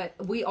point, but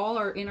we all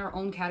are in our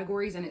own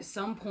categories, and at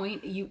some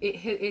point, it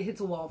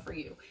hits a wall for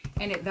you,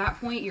 and at that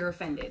point, you're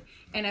offended.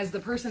 And as the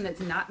person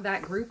that's not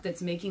that group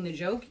that's making the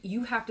joke,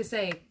 you have to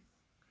say,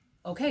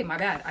 "Okay, my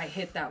bad. I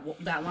hit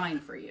that line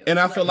for you." And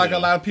I feel like a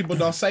lot of people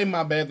don't say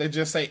my bad. They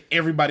just say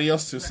everybody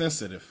else too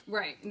sensitive.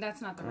 right, and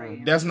that's not the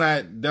right. That's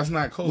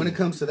not cool. When it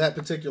comes to that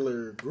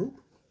particular group,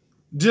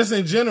 Just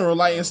in general,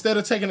 like, instead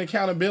of taking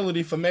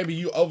accountability for maybe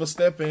you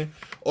overstepping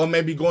or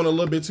maybe going a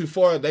little bit too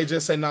far, they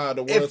just say, nah,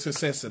 the world's too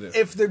sensitive.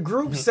 If the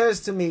group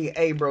says to me,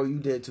 "Hey, bro, you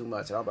did too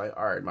much," I'll be like,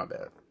 "All right, my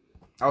bad."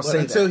 I'll but say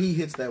until that. he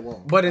hits that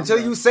wall. But until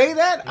you say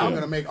that, I'm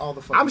gonna make all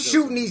the fucking I'm jokes.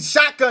 shooting these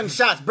shotgun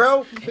shots,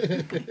 bro.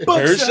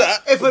 Bird shot.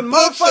 If a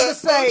motherfucker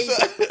say,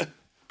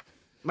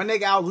 "My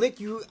nigga, I'll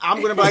lick you,"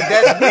 I'm gonna be like,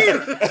 "That's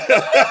weird."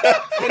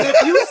 And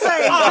if you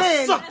say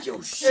then, Suck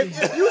your shit.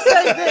 if you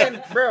say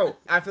then, bro,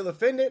 I feel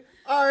offended.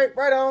 All right,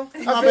 right on. I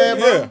My feel bad,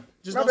 you. bro. Yeah.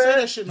 Just My don't say bad.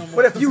 that shit no more.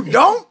 But if you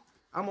don't,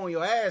 I'm on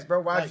your ass, bro.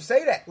 Why'd you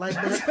say that? like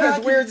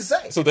That's weird to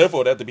say. So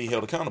therefore, they have to be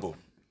held accountable.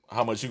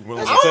 How much you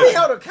willing to I'll be take?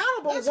 held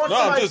accountable once No, I'm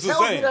somebody just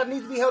tells me saying. that I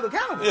need to be held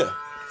accountable. Yeah.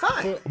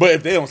 Fine. But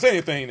if they don't say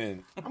anything,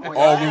 then on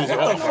all your rules ass. are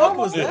what the off. fuck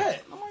was Yeah.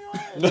 that? No.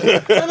 Was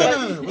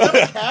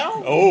that a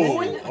cow?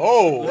 Oh,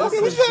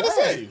 okay. What you got to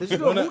say? Did you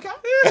do a boot count?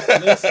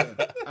 Listen,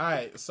 all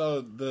right.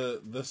 So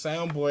the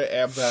soundboard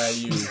app that I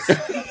use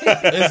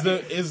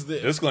is the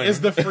Disclaimer.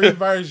 is the free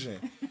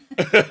version.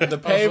 The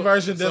paid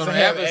version So doesn't the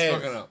have app is ads.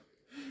 fucking up.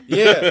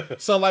 Yeah.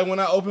 So like when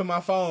I open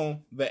my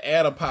phone, the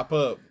ad will pop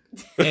up,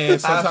 and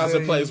sometimes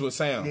feel it plays you. with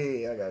sound.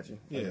 Yeah, I got you.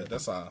 Yeah,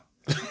 that's all.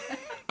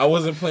 I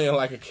wasn't playing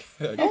like a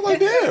Like,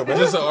 damn, man.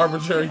 just an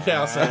arbitrary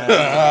cow sound.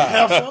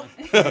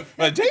 Like,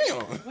 damn.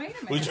 Wait a minute.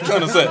 What you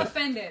trying to say? I'm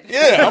offended.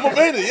 Yeah, I'm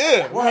offended.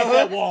 Yeah.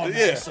 That wall.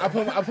 Yeah. I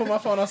put my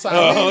phone outside.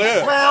 Oh,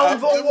 yeah. Found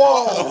the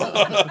wall.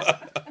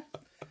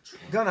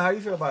 Gunna, how you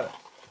feel about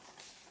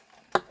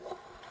it?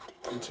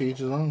 To each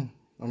his own.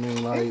 I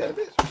mean, like, he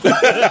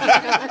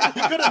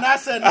could have not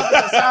said nothing.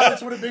 The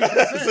silence would have been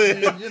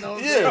consistent. You know,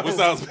 Yeah, what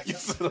sounds like you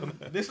said on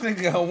that. This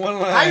nigga got one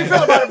line. How you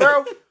feel about it,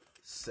 bro?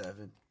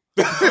 7.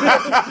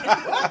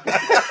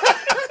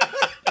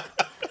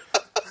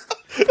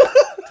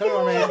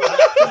 Tell me, man.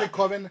 Tell me,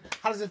 Corbin,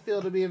 how does it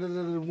feel to be the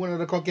winner of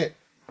the croquette?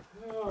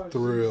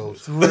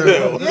 Thrills.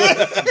 Yeah,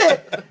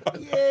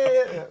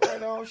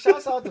 right on.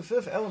 Shouts out to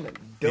Fifth Element.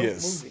 Dope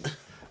Yes. movie.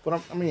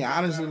 But I mean,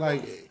 honestly,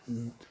 like,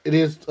 it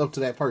is up to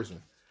that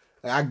person.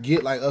 Like, I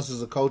get, like, us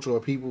as a culture or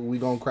people, we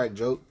gonna crack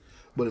joke.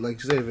 But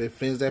like you said, if it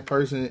offends that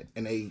person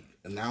and they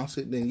announce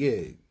it, then yeah,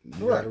 you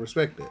gotta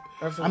respect that.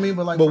 Absolutely. I mean,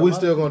 but like, But for we're a lot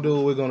still of gonna do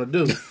what we're gonna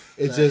do.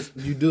 It's just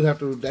you do have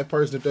to. That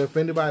person, if they're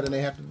offended by it, then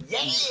they have to.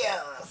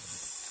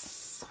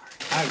 Yes.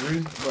 I agree,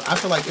 but I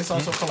feel like it's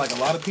also for like a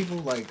lot of people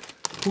like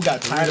who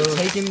got tired of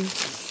taking,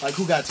 like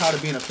who got tired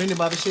of being offended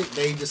by the shit.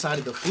 They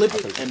decided to flip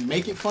it and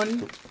make it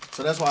funny,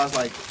 So that's why I was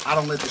like, I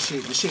don't let the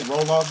shit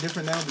roll off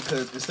different now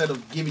because instead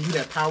of giving you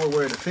that power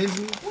where it offends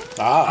me,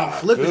 I'm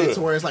flipping it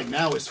to where it's like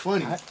now it's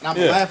funny. And I'm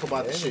gonna laugh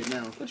about the shit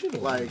now.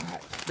 Like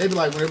they be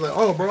like when they be like,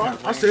 oh bro,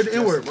 I said the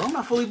N-word, bro. I'm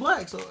not fully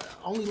black, so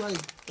only like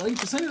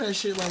 30% of that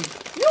shit like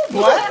you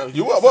black.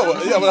 You what?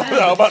 Yeah, but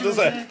I was about to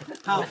say.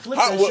 How flip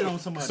that shit on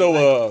somebody. So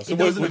like, so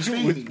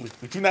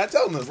what you not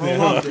telling us then?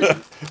 Roll off,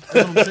 that's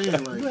what I'm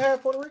saying. Like, You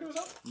have Puerto Rican or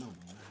something?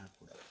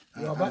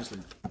 no, I honestly,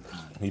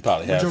 He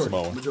probably has some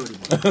more. majority.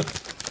 I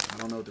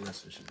don't know what the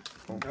rest of the shit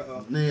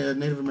is.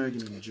 Native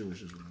American and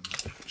Jewish is what I'm.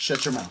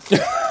 Shut your mouth.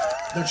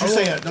 Don't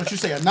you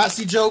say a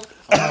Nazi joke,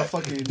 a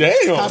fucking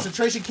Damn.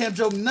 concentration camp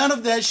joke, none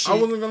of that shit. I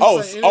wasn't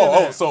gonna say any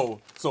of that.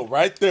 So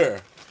right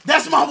there.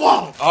 That's my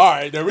wall. All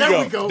right, there we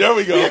go. There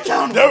we Be go.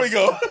 accountable. There we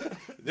go.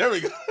 There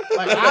we go.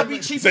 Like I be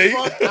cheap See? as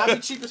fuck. I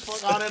be cheap as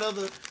fuck. All that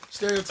other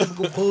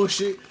stereotypical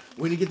bullshit.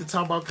 When you get to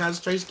talk about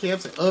concentration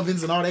camps and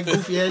ovens and all that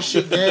goofy ass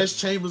shit, gas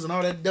chambers and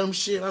all that dumb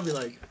shit, I'll be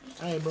like,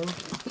 hey, bro.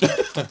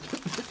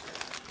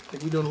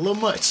 Think we doing a little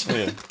much.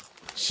 Yeah.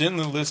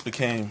 Schindler List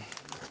became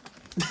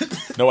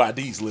no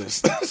IDs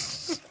list.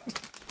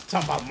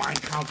 Talking about Mein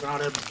Kampf and all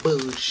that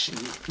bullshit.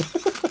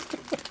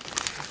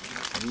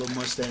 Little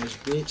mustache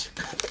bitch.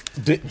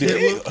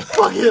 Hitler.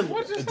 Fuck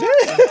Hitler.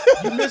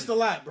 You missed a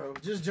lot, bro.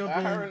 Just jump I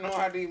in. heard no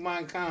ID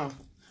Mein Kampf.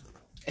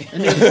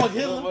 And then fuck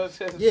Hitler.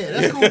 Yeah,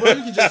 that's cool, bro.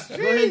 You can just go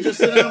ahead and just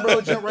sit down,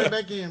 bro. Jump right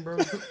back in, bro.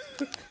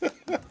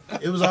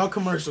 It was all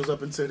commercials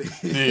up until the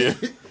Yeah.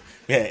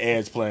 We had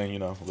ads playing,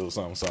 a little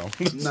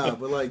something. Nah,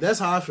 but like that's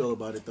how I feel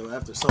about it though.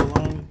 After so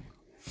long,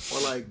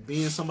 or like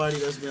being somebody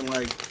that's been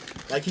like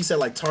he said,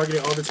 like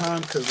targeted all the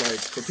time. Because like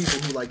for people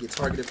who like get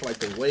targeted for like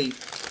their weight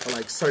or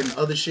like certain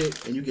other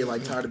shit, and you get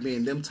like tired of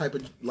being them type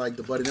of like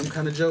the butt of them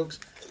kind of jokes.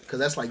 Because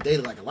that's like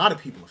daily. Like a lot of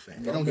people are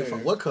fat. They don't give a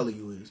fuck what color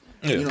you is.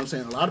 Yeah. You know what I'm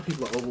saying? A lot of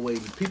people are overweight.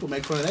 And people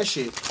make fun of that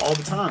shit all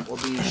the time, or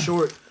being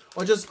short,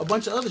 or just a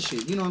bunch of other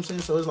shit. You know what I'm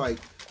saying? So it's like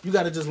you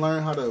got to just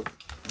learn how to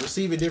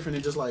receive it different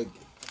and just like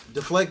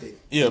deflect it.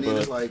 Yeah, and then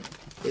but it's like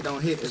it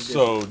don't hit as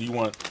so do you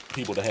want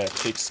people to have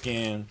thick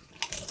skin,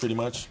 pretty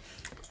much?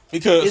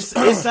 Because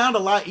it sounds a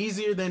lot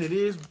easier than it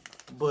is,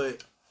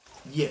 but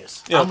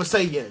yes, Yeah. I'm gonna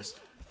say yes.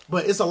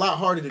 But it's a lot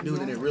harder to do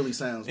than it really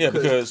sounds. yeah,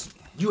 because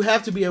you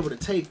have to be able to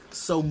take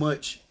so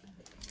much.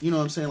 You know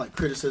what I'm saying? Like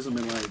criticism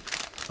and like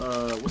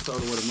what's the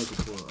other word I'm looking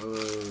for?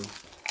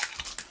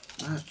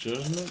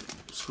 Judgment.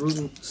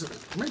 Scrutiny.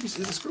 Maybe is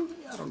it scrutiny?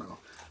 I don't know.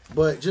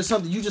 But just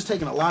something you just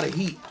taking a lot of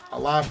heat, a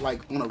lot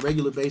like on a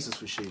regular basis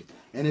for shit,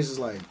 and it's just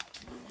like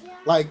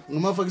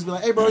when motherfuckers be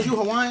like, "Hey, bro, you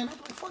Hawaiian?" I'm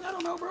like, "Fuck, I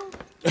don't know, bro."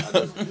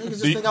 Niggas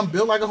just think I'm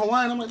built like a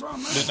Hawaiian. I'm like, bro,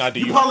 I'm not. now, do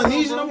You you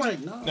Polynesian? I'm like,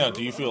 no. now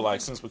do you feel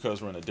like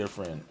because we're in a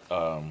different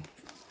time,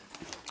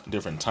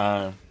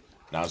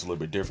 now it's a little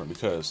bit different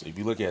because if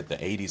you look at the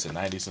 80s and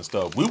 90s and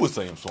stuff, we were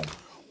saying some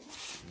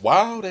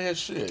wild ass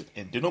shit,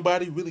 and did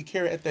nobody really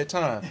care at that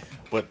time.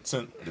 But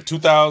since the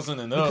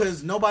 2000 and up,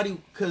 Because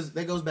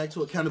that goes back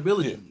to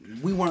accountability. Yeah.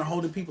 We weren't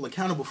holding people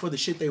accountable for the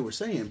shit they were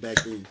saying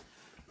back then.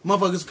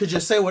 Motherfuckers could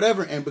just say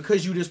whatever, and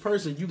because you this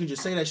person, you can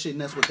just say that shit,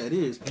 and that's what that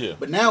is. Yeah.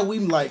 But now we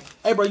like,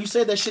 hey, bro, you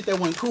said that shit that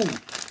wasn't cool.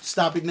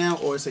 Stop it now,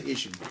 or it's an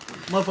issue.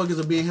 Motherfuckers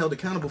are being held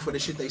accountable for the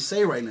shit they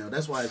say right now.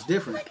 That's why it's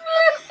different.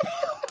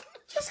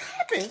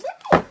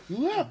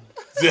 Yeah.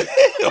 He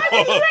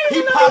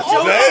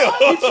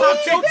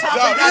popped your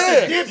top and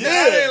got the dip.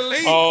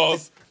 yeah.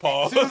 Pause.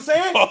 See what I'm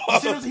saying? You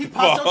see what he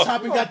popped your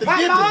top and got the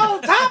dip.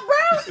 top,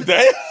 bro.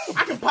 Damn.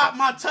 I can pop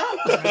my top.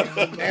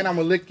 And I'm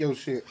gonna lick your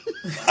shit.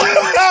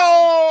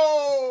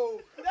 Oh!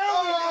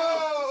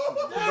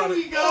 There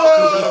we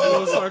go.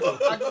 Full circle.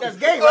 That's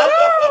gay,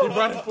 right? He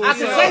brought it full I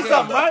can say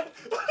something, right?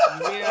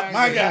 Yeah,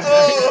 My guy.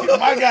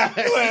 My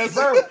guy.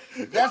 Bro,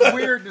 that's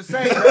weird to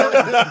say, bro.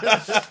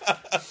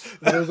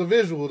 There was a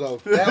visual though.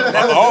 That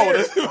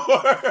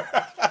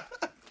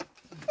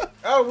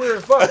was weird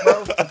as fuck,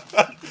 bro.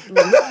 You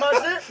gonna lick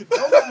my shit?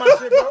 Don't lick my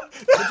shit, bro.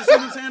 But you see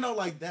what I'm saying though?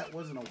 Like that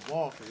wasn't a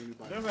wall for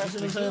anybody. You see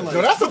what I'm saying? Like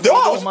No, that's a That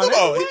wall, was my the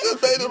wall. nigga. He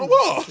just made it a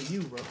wall. for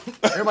you, bro.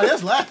 Everybody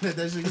else laughing at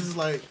that shit. This is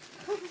like,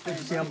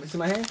 See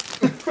my hand?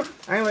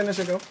 I ain't letting that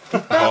shit go.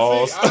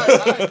 Pause. All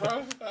right, bro.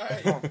 All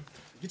right.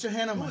 get your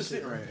hand on my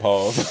shit right.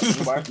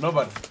 Pause.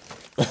 Nobody.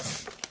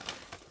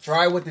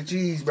 Try with the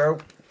cheese, bro.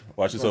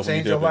 Watch yourself when you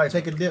Change your dip it. life.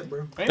 Take a dip,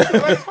 bro. Ain't you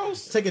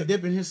lactose? Take a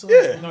dip in his sauce.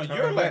 Yeah. No, You're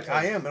you're back. lactose.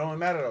 I am. It don't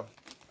matter though.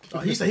 Oh,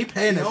 he said he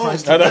paying that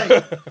price I know.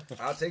 tonight.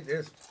 I'll take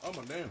this. Oh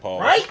my damn.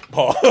 Pause. Right?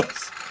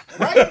 Pause.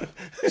 Right?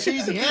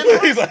 Cheesy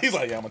and he's like,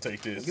 yeah, I'm gonna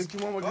take this. Get you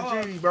one with the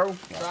cheese, bro.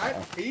 Right?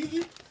 Easy.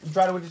 You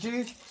tried it with the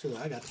cheese? shit.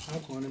 I got the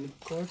popcorn in the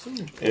car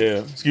too. Yeah.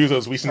 Excuse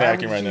us, we Try it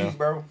snacking with right the now. cheese,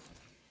 bro.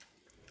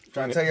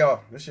 Trying to tell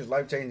y'all, this shit's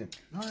life changing.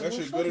 That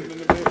shit gooder than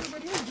the bitch.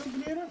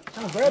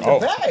 Grab Oh.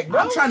 the bag, bro.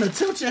 I'm trying to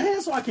tilt your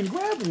hand so I can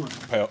grab one.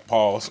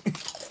 Pause.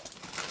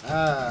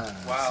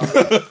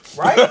 Wow.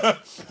 Right?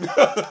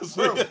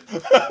 Bro,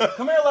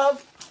 come here,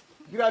 love.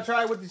 You gotta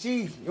try it with the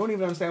cheese. You don't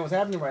even understand what's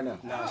happening right now.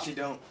 Nah, she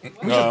don't. We just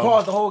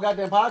paused the whole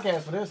goddamn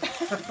podcast for this.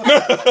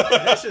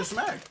 That shit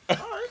smack. All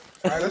right.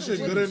 All right, that shit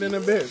gooder than a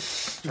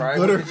bitch. Try it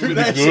with the cheese.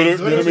 That shit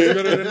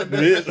Gooder than a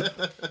bitch.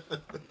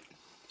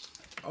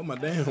 Oh Oh my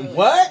damn!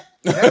 What?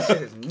 That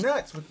shit is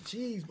nuts with the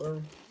cheese,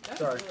 bro. That's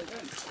Sorry. really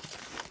good.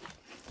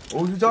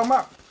 What were you talking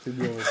about? He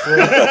doing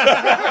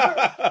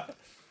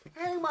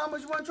Hey, mama,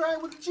 you want to try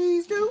it with the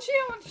cheese too? She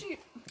don't want cheese.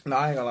 No,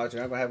 I ain't gonna lie to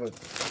you. I'm gonna have a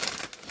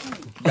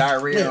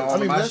diarrhea Yeah, on all I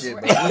mean, of my that's- shit,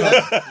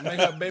 bro. make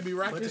up baby But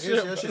rocket to answer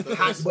ship. your shit,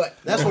 hot butt.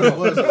 That's what it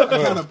was.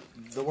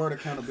 The word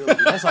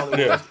accountability. That's all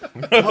it was.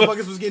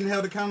 Motherfuckers was getting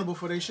held accountable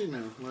for their shit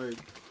now. Like,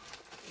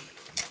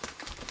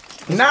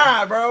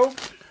 Nah, bro.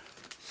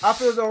 I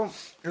feel though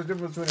there's a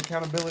difference between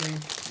accountability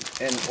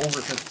and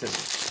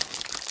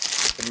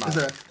oversensitivity. In my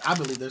opinion. I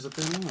believe there's a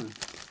thin line.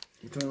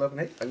 Between love and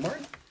hate, like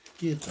Martin.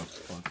 Get the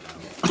fuck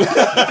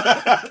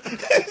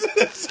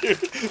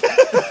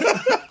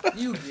out.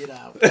 You get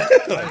out.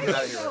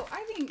 So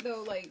I think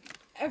though, like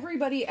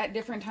everybody at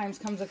different times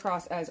comes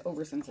across as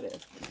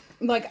oversensitive.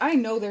 Like I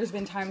know there's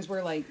been times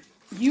where like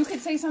you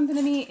could say something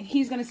to me, and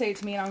he's gonna say it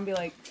to me, and I'm gonna be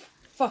like,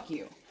 "Fuck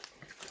you."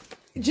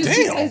 Just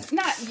Damn. because,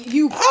 not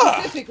you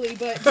specifically,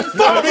 but just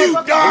Fuck you,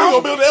 God. We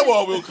gonna build that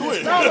wall real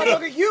quick. No,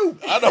 look at you.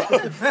 I know.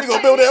 We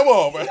gonna build that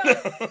wall, man.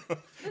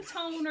 the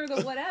tone or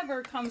the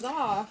whatever comes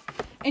off,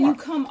 and you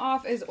come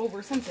off as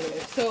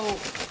oversensitive. So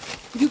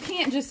you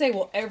can't just say,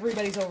 "Well,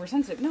 everybody's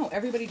oversensitive." No,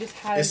 everybody just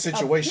has It's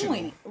a situational.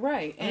 point,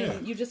 right?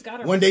 And you just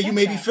gotta. One day you respect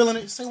may be that. feeling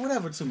it, say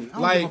whatever to me. I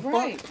don't Like- give a fuck.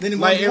 Right. Then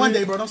Like one every-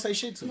 day, bro, don't say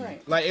shit to me.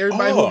 Right. Like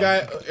everybody Oh.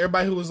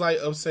 everybody who was like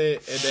upset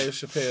at Dave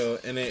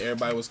Chappelle, and then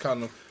everybody was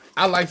calling him.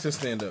 I like to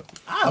stand up,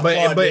 I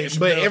applaud Dave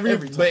Chappelle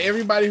every time.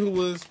 everybody who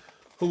was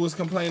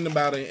complaining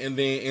about it, and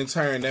then in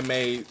turn that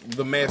made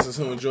the masses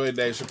who enjoyed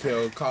Dave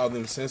Chappelle call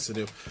them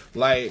sensitive.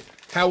 Like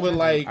how would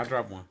I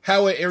dropped one.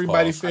 how would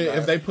everybody Pause. feel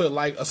if they put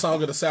like a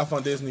Song of the South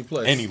on Disney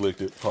Plus? And he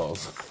licked it.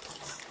 Pause.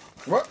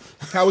 What?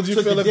 How would you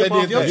Took feel the if they dip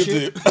off did your that? You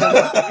shit. did.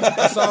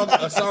 A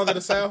song of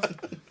the South,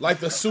 like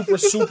the super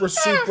ultra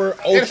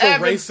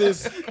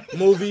racist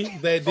movie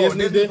that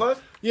Disney Disney did. Plus?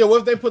 Yeah, what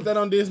if they put that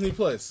on Disney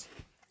Plus?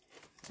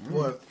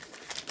 What?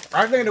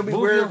 I think it'll be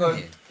Move weird your because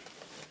head.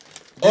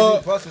 Disney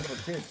Plus is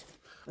for kids.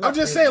 I'm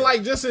just saying,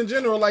 like, just in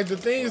general, like the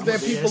things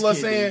that big people ass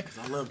are kid, saying. dude, 'cause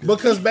I love this.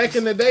 Because back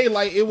in the day,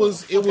 like it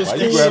was Why cool you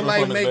to grabbing like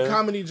from the make bag?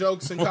 comedy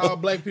jokes and call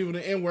black people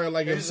the N word.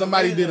 Like if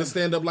somebody did a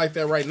stand up like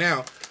that right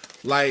now,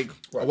 like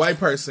a white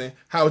person,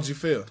 how would you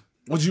feel?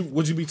 Would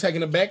you be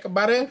taken aback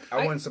about it? I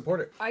wouldn't support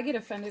it. I get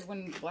offended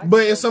when black But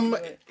people if some do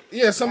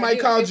it. somebody I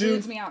do. called it you,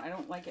 weirds me out. I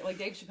don't like it. Like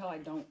Dave Chappelle, I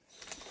don't.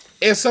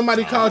 if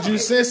somebody called you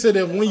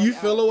sensitive, when you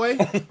feel away.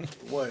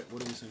 What?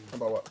 What are we saying?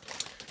 About what?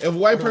 If a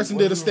white person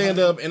did a stand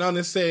up and on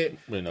this set,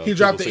 You know, he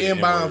dropped people the say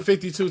N bomb N-word.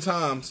 52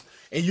 times,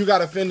 and you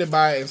got offended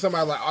by it, and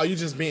somebody like, "Oh, you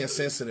just being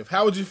sensitive."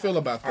 How would you feel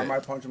about I that?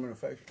 might punch him in the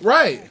face.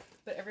 Right.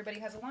 But everybody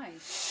has a line.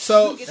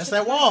 So, Who gets That's to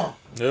that decide wall.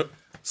 Yep.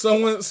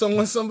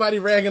 when somebody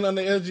ragging on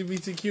the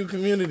LGBTQ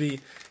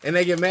community and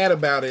they get mad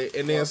about it,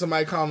 and then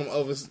somebody call them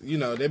over, you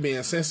know, they're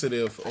being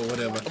sensitive or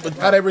whatever.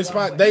 How they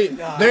respond? They're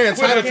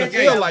entitled to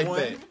feel like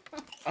that.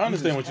 I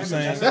understand what you're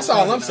saying. That's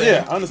all I'm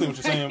saying. Yeah, I understand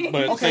what you're saying,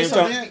 but at the Okay, same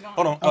so time, then-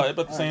 hold on. But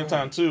at the same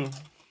time, too,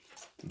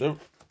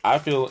 I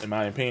feel, in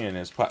my opinion,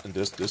 as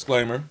this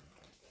disclaimer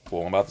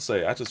for what I'm about to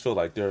say, I just feel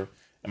like they're,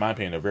 in my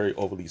opinion, they're very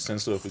overly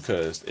sensitive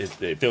because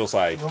it feels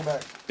like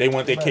they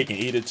want their cake and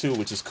eat it too,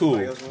 which is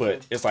cool.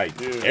 But it's like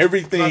No, go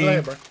everything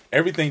ahead, bro.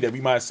 that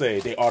we might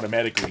say, they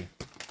automatically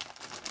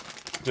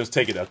just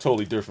take it a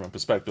totally different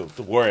perspective.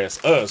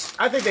 Whereas us,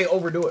 I think they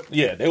overdo it.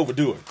 yeah, they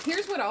overdo it.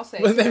 Here's what I'll say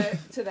But to, then-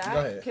 to that. Go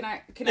ahead. Can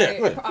I Yeah,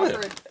 go ahead, go offer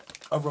ahead.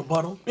 A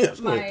rebuttal? Yes,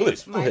 go ahead,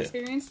 please. Go my ahead.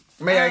 experience?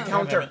 May I Um,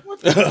 counter?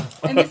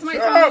 And this might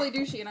sound really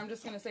douchey, and I'm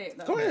just gonna say it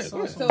though. Go ahead. Go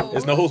ahead. So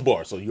There's no host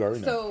bar, so you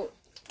already know. So,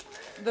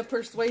 the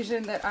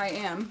persuasion that I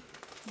am,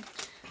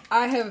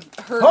 I have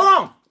heard. Hold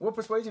on. What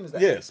persuasion is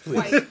that? Yes, please.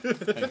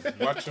 White,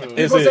 Watch your. You're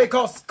Is gonna say it?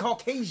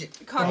 Caucasian.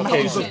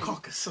 Caucasian.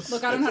 Caucasus.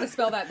 Look, I don't know how to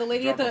spell that. The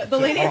lady at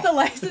the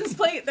license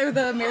plate, or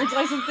the marriage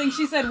license thing.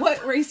 She said,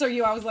 "What race are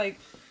you?" I was like,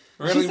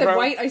 Really, she said bro?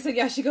 white. I said,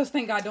 yeah. She goes,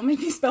 thank God, don't make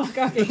me spell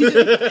Caucasian.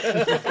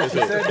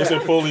 Is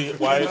it fully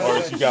white, or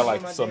is you got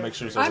like some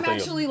mixtures? I'm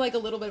actually like a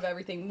little bit of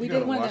everything. We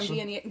did one of them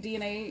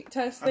DNA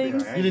test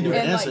things. You didn't do the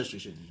And, like, ancestry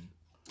shit, did you?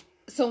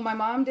 So my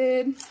mom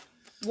did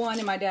one,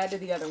 and my dad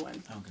did the other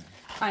one. Okay.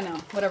 I know,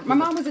 whatever. My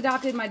mom was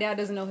adopted. My dad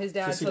doesn't know his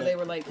dad, See so that? they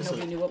were like, It's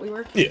nobody knew what we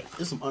were. Yeah,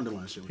 There's some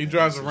underlying shit. with He that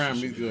drives ancestry around,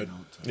 shit be that good.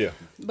 don't- yeah.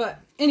 But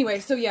anyway,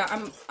 so yeah,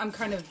 I'm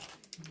kind of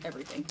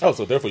everything. Oh,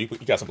 so therefore you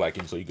got some black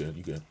in you, so you good.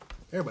 You good.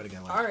 Everybody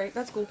got like All right,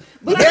 that's cool.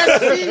 But Wait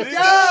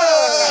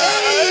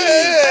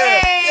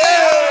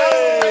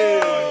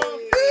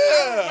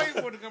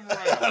for it to come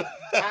around.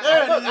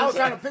 I was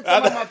trying to pick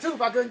some on my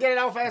tooth. I couldn't get it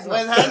out fast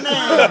enough. What's her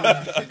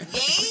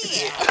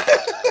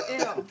name?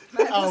 ew,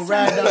 All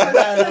right, all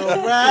right,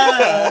 all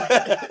right.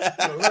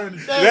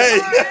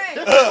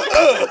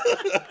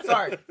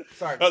 Sorry.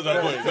 Go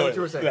ahead. What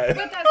you were saying.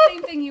 But that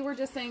same thing you were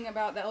just saying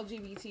about the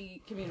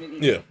LGBT community.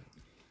 Yeah.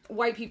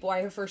 White people, I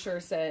have for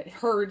sure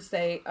heard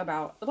say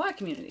about the black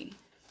community.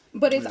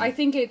 But I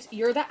think it's,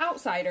 you're the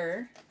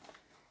outsider.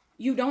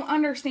 You don't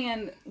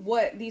understand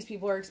what these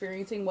people are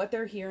experiencing, what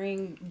they're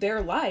hearing,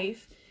 their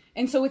life.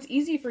 And so it's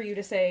easy for you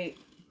to say,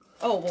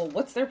 oh, well,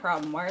 what's their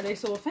problem? Why are they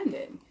so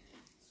offended?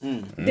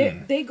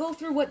 They go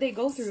through what they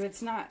go through.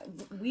 It's not,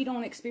 we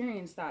don't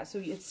experience that,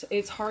 so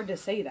it's hard to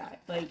say that.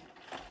 Like,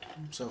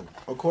 So,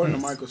 according to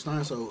Michael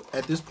Stein, so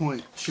at this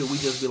point, should we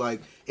just be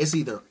like, it's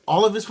either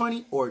all of it's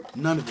funny or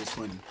none of it's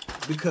funny?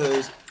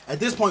 Because at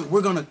this point,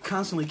 we're gonna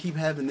constantly keep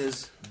having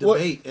this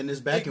debate and this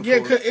back and Yeah,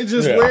 forth. 'cause it's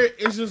just weird.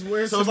 It's just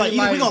weird. So to it's like me,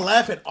 either we gonna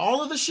laugh at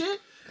all of the shit,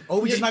 or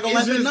we just not gonna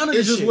laugh at none of the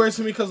It's shit. just weird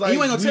to me because like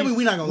you ain't gonna tell me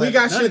we not gonna laugh we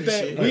got at none shit of this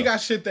that shit. we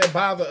got shit that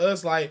bother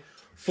us. Like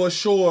for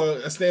sure,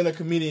 a stand-up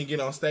comedian get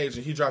on stage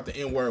and he dropped the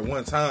N-word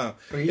one time.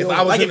 If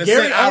I was Like in the if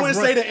Gary set, Owen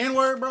say the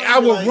N-word, bro, I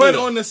would like, run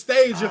on the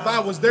stage if I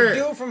was there.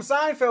 Dude from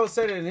Seinfeld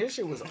said it, and his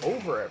shit was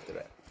over after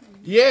that.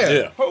 Yeah,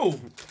 Yeah. Who?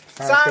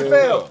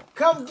 Seinfeld,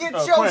 come get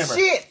your Kramer.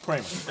 shit.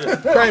 Kramer. Yeah.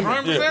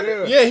 Kramer.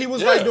 Yeah. Yeah, he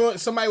was like Yeah. doing.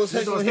 Somebody was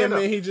He's heckling doing him, stand-up.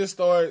 and he just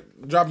started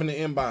dropping the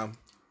N-bomb.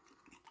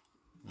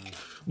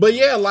 But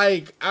yeah,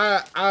 like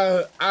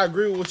I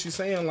agree with what you're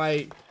saying.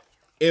 Like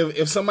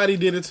if somebody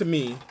did it to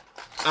me,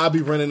 I'll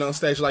be running on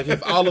stage. Like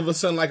if all of a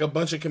sudden like a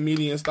bunch of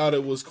comedians thought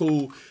it was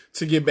cool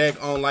to get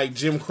back on like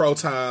Jim Crow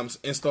times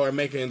and start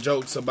making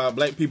jokes about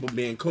black people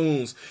being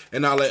coons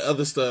and all that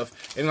other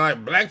stuff, and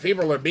like black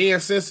people are being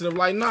sensitive.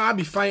 Like no, I'd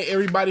be fighting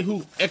everybody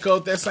who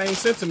echoed that same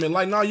sentiment.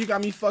 Like no, you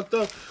got me fucked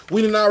up.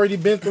 We done already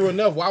been through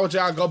enough. Why would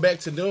y'all go back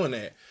to doing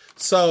that?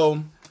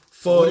 So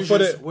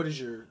what is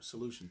your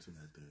solution to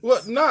that? Then?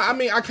 well, no, I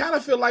mean, I kind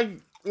of feel like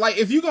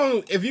if you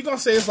gonna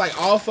say it's like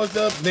all fucked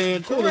up,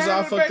 then cool, it's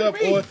all fucked up.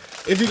 Or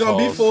if you're gonna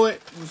be for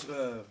it,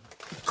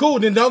 cool,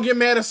 then don't get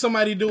mad if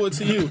somebody do it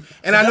to you.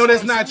 And I know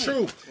that's not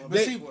true.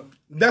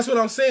 That's what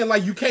I'm saying.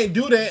 Like you can't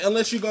do that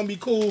unless you're gonna be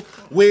cool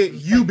with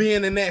you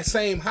being in that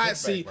same hot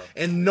seat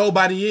and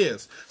nobody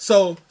is.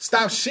 So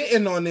stop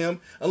shitting on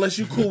them unless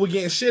you cool with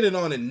getting shitted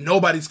on and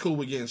nobody's cool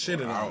with getting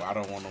shitted on. I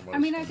don't want nobody. I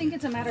mean, I think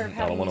it's a matter of I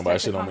having don't want these nobody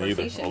types shit of on me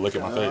either. conversations. Or look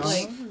at my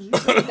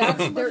face.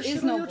 Like, there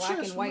is no black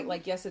and white.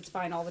 Like, yes, it's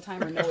fine all the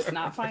time, or no, it's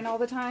not fine all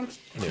the time.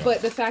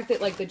 But the fact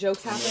that like the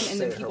jokes happen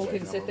and then people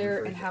can sit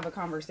there and have a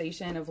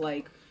conversation of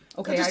like,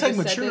 okay, I just just take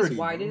said maturity, this.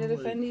 Why bro. did it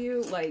offend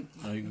you? Like,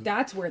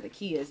 that's where the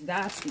key is.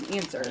 That's the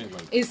answer.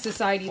 Is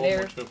society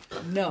there?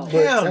 No.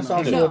 But that's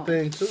also no. a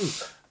thing too.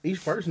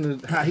 Each person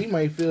is how he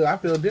might feel. I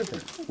feel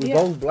different. We Yeah,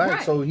 both black,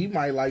 right. so he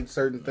might like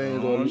certain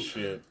things Oh or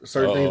shit.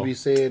 certain things be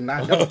said,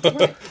 not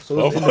him.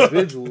 So it's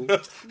individual.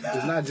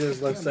 It's not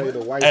just let's say the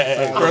white.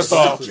 Hey, society, first the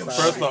off, black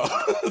first society.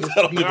 off, It's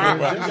people in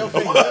general.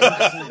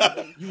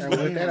 And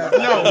with that,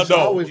 I no,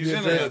 always you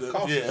get shouldn't very have-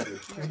 cautious.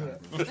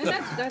 yeah.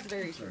 And that's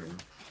very true.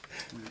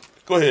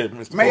 Go ahead,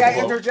 Mr. May I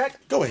Buffalo.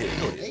 interject? Go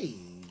ahead. Go ahead. Hey,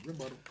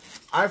 rebuttal.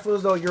 I feel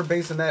as though you're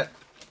basing that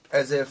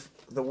as if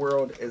the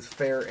world is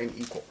fair and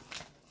equal.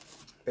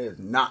 It is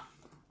not.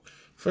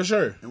 For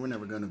sure. And we're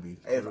never gonna be.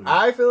 If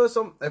I feel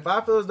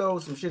as though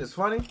some shit is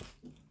funny,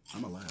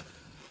 I'm alive.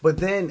 but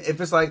then if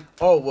it's like,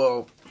 oh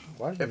well,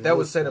 Why if that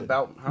was said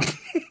about,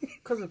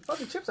 because the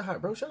fucking chips are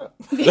hot, bro. Shut up.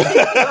 He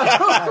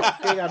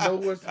got no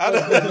words. No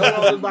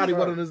on his body,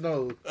 but on his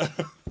nose.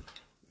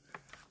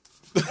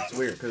 It's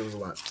weird because it was a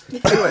lot.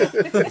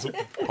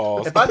 Anyway,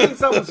 Pause. if I think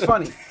something's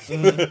funny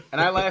and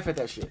I laugh at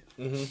that shit,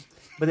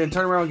 but then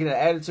turn around and get an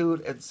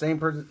attitude at the same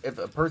person, if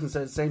a person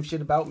says the same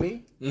shit about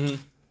me,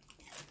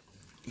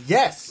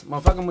 yes,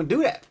 motherfucker, I'm gonna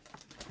do that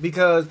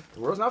because the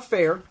world's not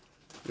fair.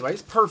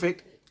 Nobody's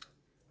perfect.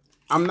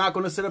 I'm not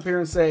gonna sit up here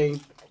and say,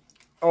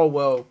 "Oh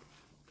well,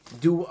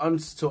 do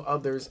unto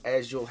others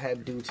as you'll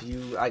have do to you."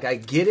 Like I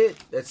get it,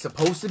 that's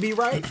supposed to be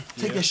right,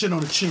 Take that shit on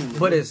the chin.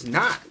 but it's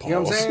not. You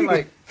know what I'm saying?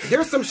 Like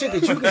there's some shit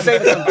that you can say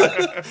to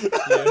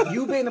somebody.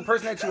 You being the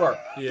person that you are.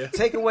 Yeah.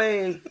 Take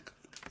away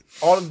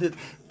all of the.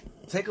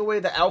 Take away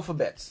the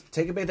alphabets.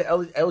 Take away the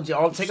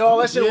LG. Take all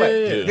that shit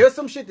away. Yeah. There's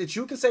some shit that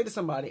you can say to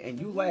somebody and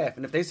you laugh,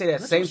 and if they say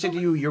that same shit to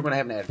you, you're gonna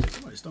have an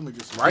attitude. My stomach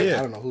just Right? Yeah.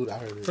 I don't know who I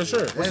heard it. For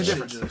sure. What's the That shit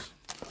difference? just.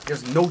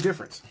 There's no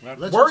difference. Let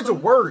Words your are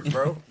stomach- words,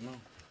 bro.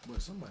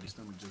 But somebody's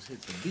stomach just hit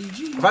the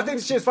BG. If I think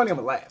the shit's funny, I'm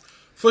gonna laugh.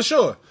 For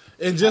sure.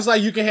 And just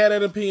like you can have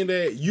that opinion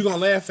that you gonna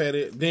laugh at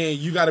it, then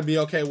you gotta be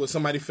okay with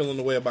somebody feeling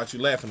the way about you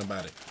laughing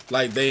about it.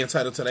 Like they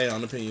entitled to their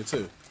own opinion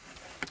too.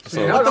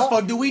 So, What the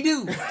fuck do we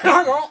do?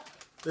 I don't.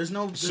 There's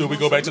no. should we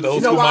go back to the old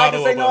You know school why I can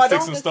model say of no, I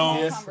sticks don't? and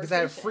stones? Because I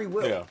have free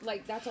will. Yeah.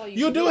 Like that's all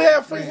You can do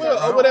have free will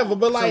or whatever,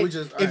 but So like we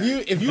just-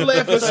 if you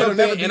laugh at So it'll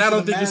never something be and I for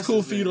don't the think it's cool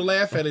masses for you to then.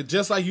 laugh at it,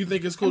 just like you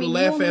think it's cool I mean, to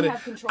you laugh only at it,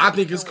 have control I of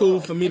think your it's cool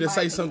will, for me in to my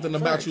say opinion. something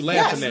about you Yes,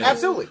 laughing at it.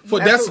 absolutely. For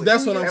that's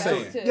Absolutely. what I'm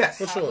Absolutely. saying. Yes.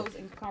 For have sure. those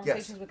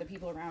conversations with the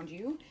people around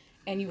you,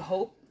 and you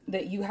hope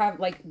that you have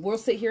like we'll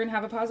sit here and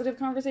have a positive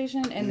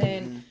conversation, and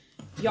then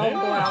y'all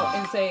will go out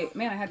and say,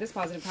 "Man, I had this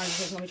positive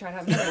conversation. Let me try to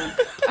have another one."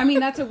 I mean,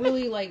 that's a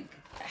really like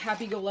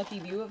happy-go-lucky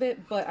view of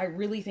it, but I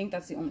really think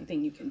that's the only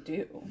thing you can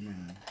do.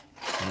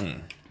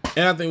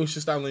 And I think we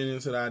should stop leaning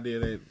into the idea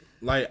that,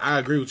 like, I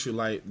agree with you,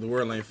 like, the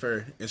world ain't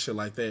fair and shit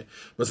like that.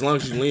 But as long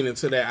as you lean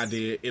into that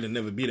idea, it'll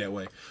never be that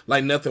way.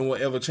 Like, nothing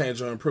will ever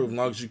change or improve as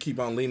long as you keep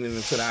on leaning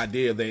into the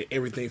idea that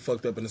everything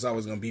fucked up and it's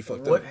always going to be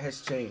fucked What up.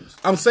 has changed?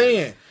 I'm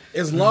saying,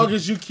 as long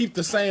as you keep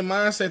the same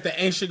mindset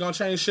that ain't shit gonna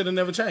change, shit'll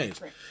never change.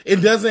 It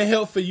doesn't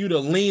help for you to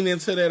lean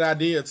into that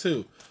idea,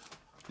 too.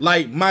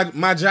 Like,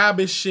 my job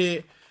is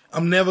shit.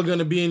 I'm never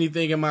gonna be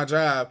anything in my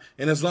job.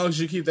 And as long as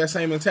you keep that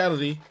same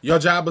mentality, your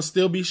job will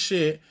still be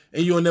shit,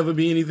 and you'll never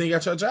be anything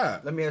at your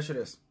job. Let me ask you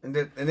this, and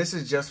this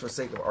is just for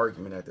sake of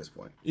argument at this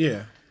point.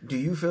 Yeah. Do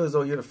you feel as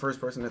though you're the first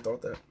person that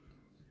thought that?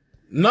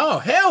 No,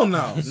 hell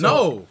no,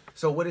 no,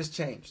 So what has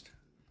changed?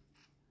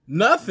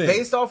 nothing.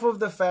 Based off of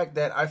the fact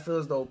that I feel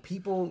as though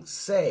people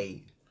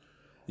say,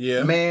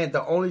 Yeah, man,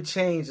 the only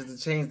change is the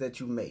change that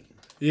you make.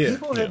 Yeah.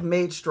 People have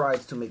made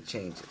strides to make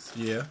changes.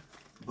 yeah.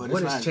 But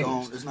What it's has not changed?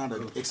 going,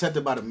 it's not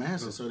accepted by the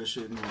masses, so this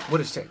shit. What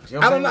has changed? You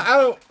know I what don't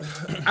know. I'm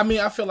saying? I mean,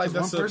 I feel like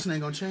One that's person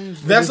ain't gonna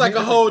change. that's like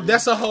a whole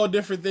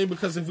different thing,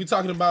 because if we're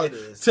talking about It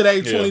is.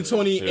 today,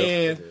 2020 Yeah.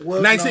 and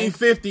Well,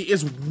 1950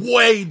 is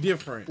way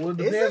different. Well, it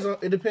Is depends it? on.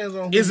 It depends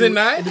on. Who Is it you,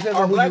 not? It depends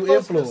Are on who black you folks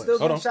influence. still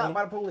Hold getting on, shot hold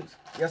by the police?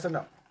 Yes or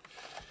no?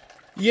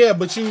 Yeah,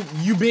 but you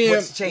being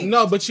What's changed?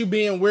 no, but you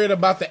being weird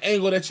about the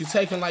angle that you're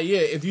taking. Like, yeah,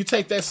 if you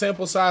take that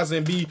sample size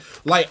and be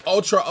like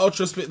ultra,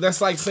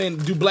 that's like saying,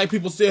 do black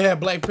people still have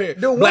black hair?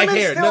 Do Black women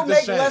hair, still nothing's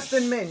make changed. less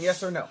than men?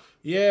 Yes or no?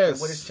 Yes.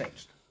 What has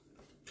changed?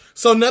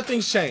 So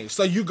nothing's changed.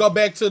 So you go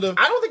back to the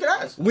I don't think it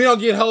has. we don't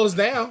get hosed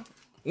down.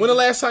 When the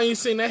last time you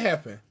seen that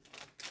happen?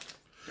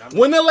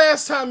 When the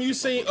last time you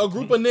seen a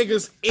group of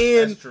niggas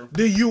in That's true.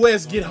 the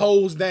U.S. get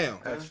hosed down?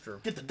 That's true.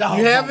 Get the dog.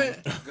 You on.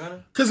 haven't?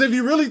 Because if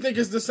you really think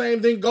it's the same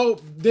thing, go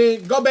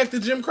back to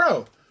Jim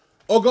Crow,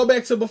 or go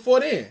back to before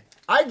then,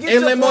 I get and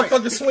your let point.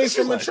 motherfuckers swing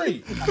from a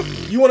tree.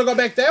 You want to go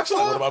back that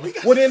far? about me?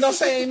 Well, then don't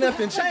say ain't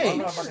nothing I don't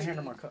know changed, if I can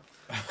handle my cup.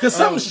 because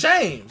something's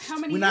changed. How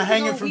many We're not years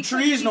hanging ago from we couldn't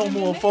trees no even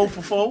more. been 4 there?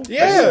 for 4.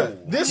 Yeah,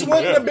 this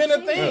wouldn't have been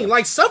a thing.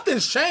 Like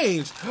something's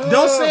changed.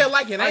 Don't say it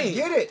like it I ain't.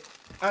 get it.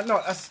 I know.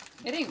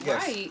 It ain't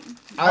Yes. right.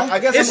 I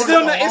guess It's I'm still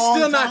gonna, not. It's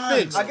still not time.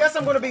 fixed. I guess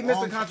I'm going to be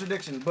Mr.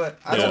 Contradiction, but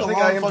I Yeah. don't think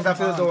Long I am because I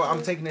feel as though fucking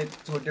I'm taking it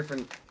to a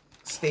different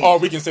stage. Or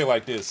we can say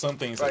like this: some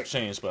things Like, have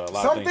changed, but a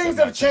lot some of things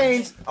not have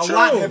changed. A True.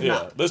 lot have Yeah,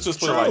 not. let's just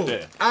put it like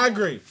that. I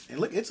agree. And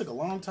look, it took a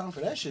long time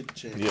for that shit to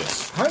change.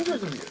 Yes,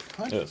 Hundreds of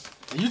years. yes.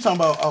 And you talking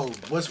about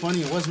what's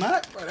funny and what's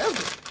not?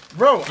 Whatever.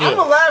 Bro, I'm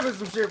Yeah. alive at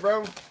some shit,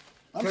 bro. I'm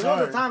Because there was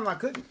sorry. a time I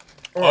couldn't.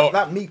 Or Oh.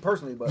 not me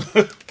personally,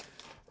 but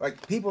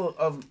like people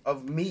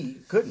of me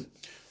couldn't.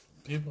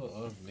 People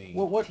of me.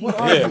 What Yeah,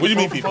 what do you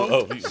mean, people?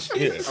 Oh,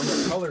 yeah,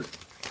 I'm colored.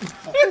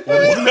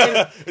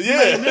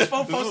 yeah. Miss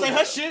Fofo say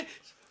her shit.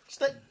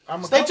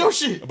 I'm a State your color.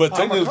 shit. But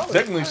I'm a color.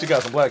 technically, she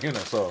got some black in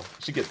her, so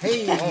she gets.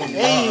 Hey,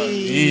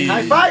 Hey.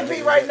 high five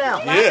me right now.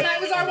 Last Yeah.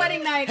 night was our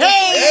wedding night.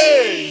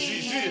 Hey,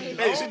 she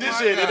did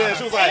shit, and then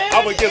she was like,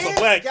 "I'm gonna get some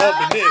black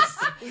up in this."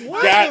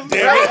 God damn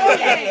it!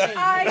 Okay,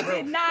 I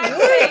did not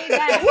say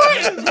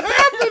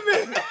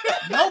that.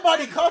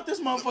 Nobody caught this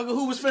motherfucker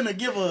who was finna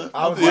give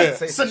I was Yeah. about to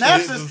say some shit.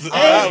 synopsis. I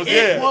And was-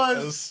 yeah. it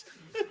was.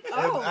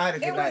 Oh, I had a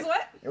good it night. was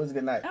what? It was a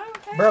good night.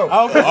 Okay. Bro,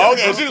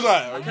 Okay, she was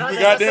like, "You I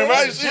goddamn say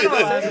right, it? shit."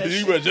 Generalize that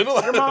You better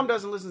generalize. your mom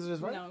doesn't listen to this,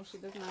 right? No, she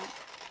does not.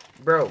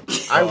 Bro,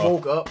 I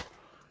woke up.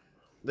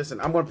 Listen,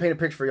 I'm going to paint a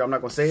picture for you. I'm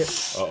not going to say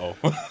it. Uh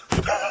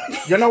oh.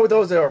 You know what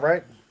those are,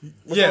 right?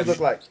 What Yes. those look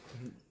like?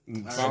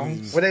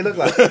 What they look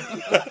like?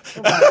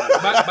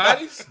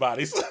 Bodies?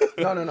 Bodies.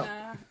 No.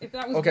 If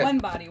that was Okay. one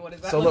body, what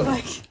does that So look look.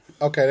 like?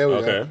 Okay, there we go.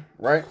 Okay.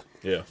 Right?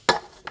 Yeah.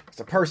 It's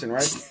a person,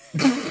 right?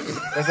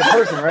 That's a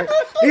person, right?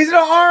 These are the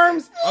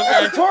arms.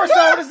 Okay. The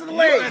torso. This is the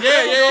leg. Yeah.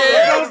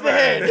 There's the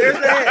head. There's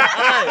the head.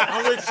 All right,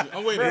 I'm with you.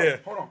 I'm with you. Yeah.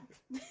 Hold on.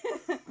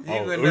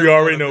 Oh, we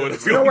already know what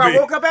it's You know gonna where be. I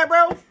woke up at,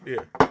 bro?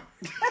 Yeah.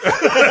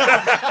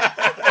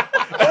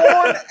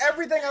 On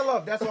everything I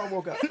love. That's where I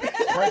woke up.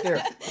 Right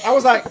there. I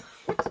was like,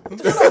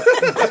 what's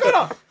going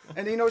on?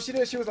 And you know what she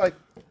did? She was like,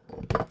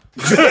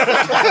 for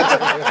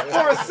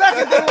a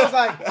second, then it was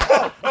like,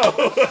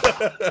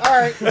 all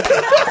right.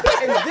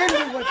 And then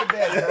we went to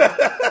bed, bro.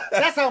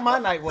 That's how my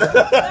night was.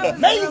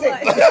 Amazing.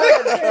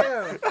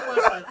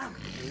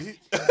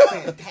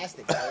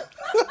 Fantastic, bro.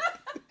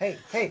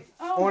 Hey,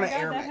 Oh on my an God,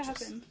 air that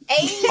mattress. happened.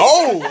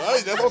 Oh,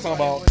 that's what I'm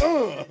talking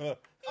about.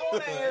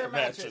 On an air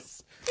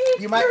mattress.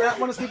 You might not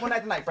want to sleep on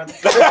that tonight, brother.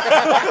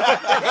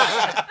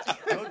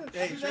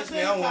 Hey, trust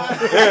me, I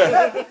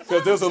won't.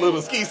 Because there's a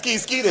little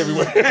skeet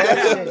everywhere.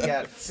 That shit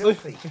got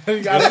filthy.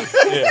 You gotta,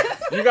 Yeah.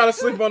 you gotta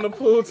sleep on the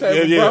pool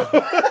table, Yeah.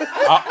 bro.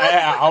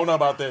 I don't know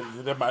about that.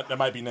 That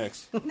might be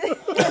next.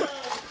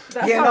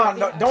 That's Yeah, how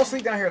no, don't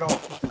sleep down here at all.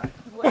 Sorry.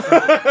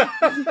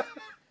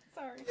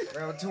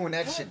 We're doing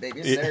that shit, baby.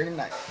 It's Saturday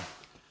night.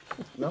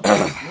 No?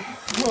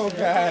 Oh,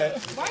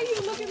 God. Why are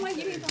you looking like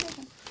you need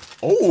something?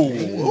 Oh.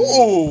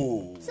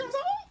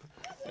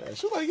 Yeah,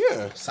 she was like,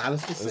 yeah.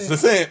 Silence the It's sin. the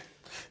same.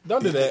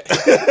 Don't do that.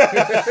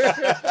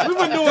 We've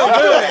been doing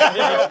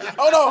good.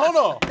 Hold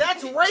on.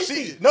 That's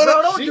rapey. No,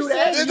 don't she do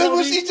that. That's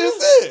what she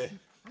just said.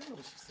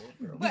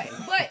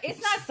 But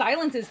it's not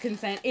silence is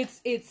consent.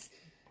 It's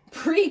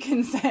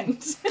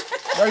pre-consent.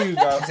 There you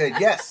go. I said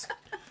yes.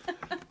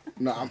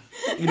 No, I'm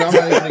not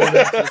even getting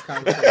back to this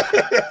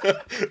conversation.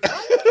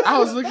 I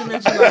was looking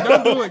at you like,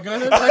 don't do it,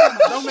 Gunner. Like,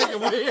 don't make it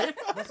weird.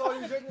 That's all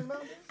you drinking,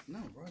 Mountain Dew? No,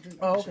 bro, I drink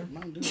Oh, okay.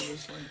 Mountain Dew is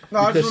just like. No,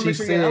 I Because just want to make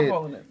she sure you get said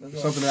alcohol in it. That's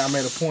all. something that I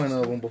made a point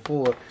of them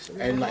before,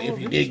 and like if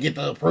you did get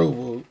the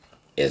approval,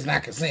 it's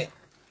not consent.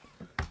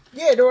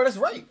 Yeah, dude, that's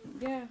right.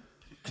 Yeah.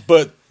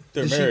 But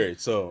They're married,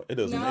 so it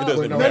doesn't. No. It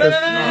doesn't No, matter. No.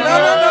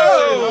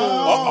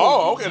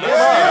 Oh, okay. Never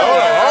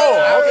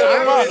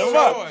mind.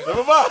 Okay.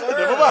 Never mind.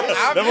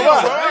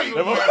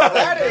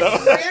 That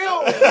is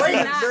still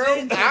rape,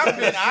 bro.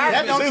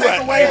 That don't She's take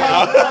like, away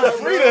her.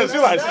 Frida, she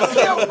like, That's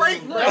still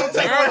rape, bro. Look,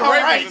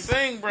 Rape is the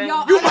thing, bro.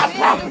 y'all,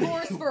 I've been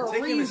divorced for a Take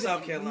him to reason.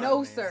 South Carolina, No,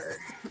 man. sir.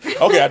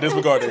 okay, I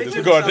disregard that.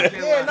 Disregard that.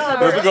 Yeah, nah,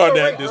 bro. Disregard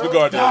that.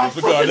 Disregard that.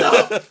 Disregard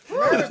that.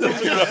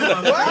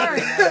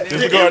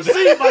 Disregard that.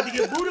 See, about to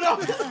get booted off.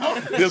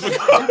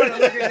 Disregard that.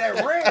 Look at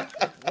that ring.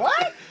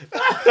 What?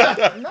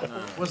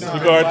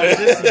 Disregard that.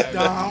 This is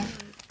dumb.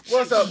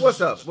 What's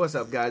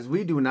up, guys?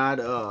 We do not.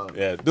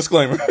 Yeah.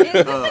 Disclaimer. Is this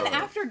an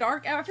after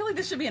dark? I feel like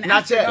this should be an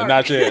Not after yet. dark.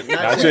 Not yet. But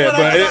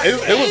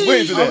it was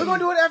leading to Are we that. gonna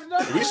do it after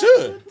dark? We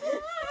should.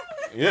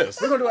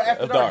 Yes. We're gonna do it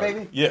after That's dark,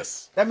 baby.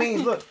 Yes. That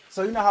means, look.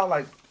 So you know how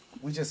like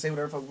we just say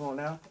whatever the fuck we're going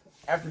now.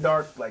 After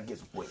dark, like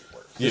gets way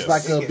worse. Yes. It's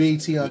like a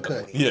BT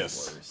uncut.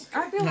 Yes.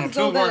 I feel as 2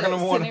 though o'clock in the that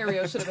morning.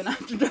 scenario should have been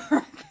after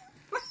dark.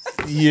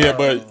 Yeah,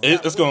 but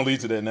it's going to lead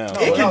to that now.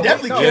 It can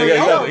definitely Yeah, carry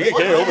yeah, over. yeah. It can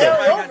carry over.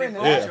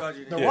 Yeah.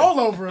 The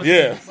rollover.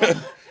 Yeah.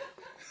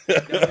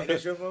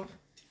 That's your phone?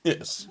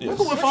 Yes.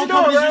 Remember Yes. when phone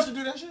companies used to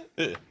do that shit?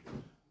 Yeah.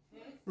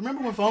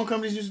 Remember when phone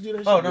companies used to do that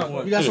shit? Oh,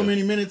 no. You got so Yeah.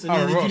 many minutes, and Oh,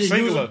 then if you didn't use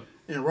singular. them,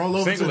 and roll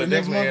over to Singular the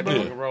next definitely month,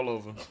 had bro. to roll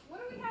over.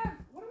 What do we have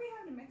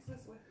to mix this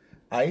with?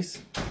 Ice.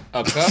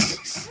 A cup. Hey,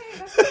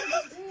 that's what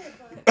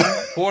we did,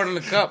 Pour it in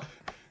the cup.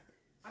 but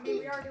I mean,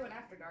 we are doing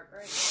after dark,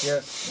 right?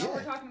 Yes. Y'all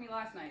were talking to me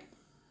last night.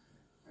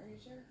 Are you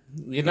sure?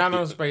 You're not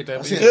on space that.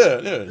 That's it.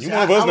 Yeah. You See,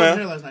 one of I us wasn't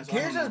here now. last night, so Can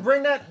I you don't just know.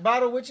 bring that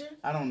bottle with you?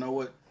 I don't know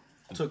what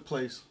took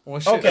place. Well,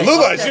 shit. Okay. It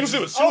looked like Okay. she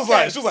was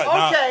Okay. like,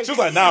 nah. Okay. She was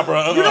like, nah, bro.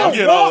 I'm don't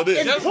getting all of walk this.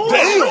 and Damn. pull.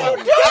 Damn.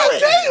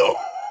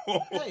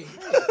 Hey,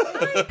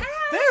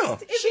 Damn.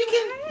 She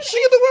can. She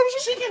can do whatever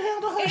she can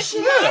handle her It's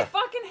shit. my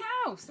fucking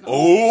house. No. Oh.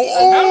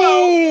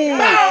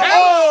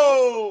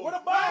 Where the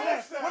bomb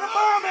at? Where the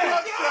bomb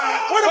at?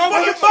 Where the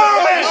fucking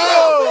bomb at?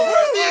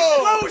 Where's the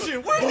explosion?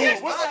 Where's the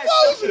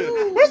explosion?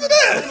 Where's it at?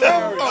 Oh,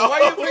 why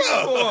your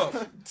finger go up?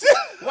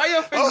 Why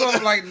your finger go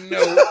up like no?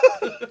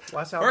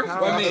 Watch how First,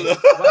 calm I I mean- am.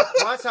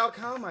 Watch how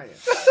calm I am.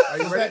 Are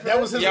you ready for That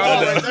was his Y'all wall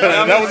listen. right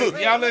there. That was it.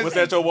 Y'all listen. Was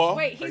that your wall?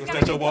 Wait, he's Was got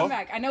that a your wall?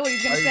 comeback. I know what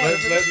he's gonna Are you say.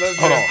 ready? Let's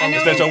Hold on. I know Was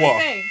what that he's your gonna wall?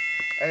 say.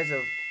 As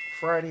of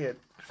Friday at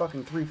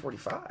fucking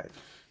 3:45.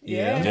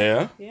 Yeah.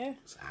 Yeah. Yeah.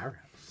 Our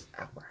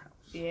house.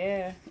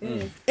 Yeah. In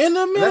the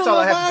That's middle all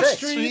I of have our to say.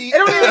 street. It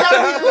don't even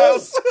gotta be cool.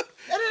 It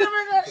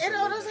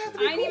doesn't have to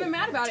be I ain't even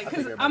mad about it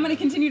because I'm gonna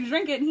continue to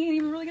drink it, and he ain't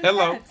even really gonna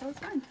Hello. try it, so it's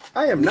fine.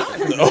 I am not.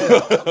 You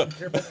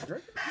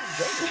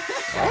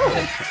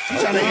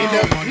trying to end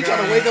up? You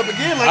trying to wake up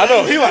again? Like I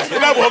know. He like,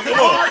 that won't come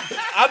on.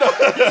 I know.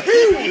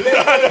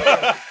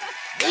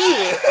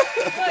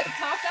 But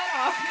top that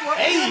off.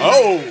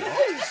 Oh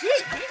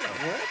shit.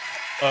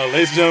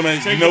 Ladies and gentlemen,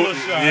 Take you know, a little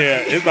shot.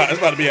 yeah, it's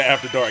about to be an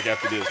after dark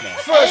after this now.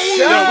 For sure.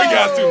 Yeah, we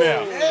got to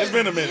now. It's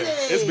been a minute.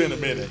 It's been a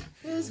minute.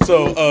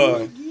 So,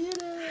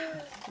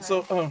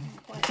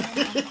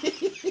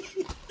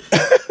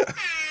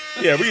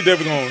 yeah, we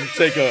definitely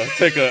gonna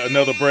take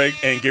another break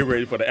and get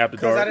ready for the after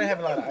Because I dark. didn't have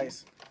a lot of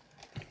ice.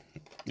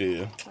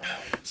 Yeah.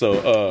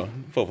 So,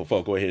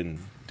 folk, go ahead and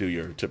do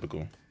your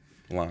typical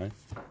line.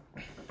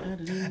 Oh.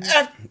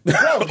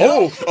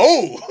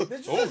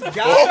 Did you just guide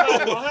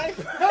my line?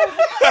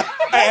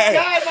 Hey,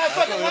 Guide my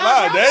fucking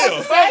line.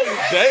 damn.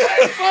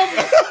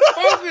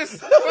 Focus.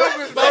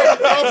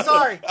 I'm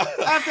sorry.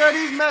 After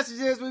these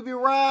messages, we'll be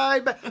right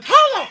back.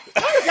 Hold on.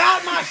 I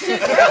got my shit.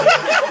 He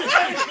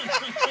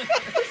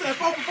said,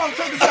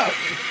 check this out.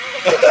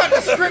 He tried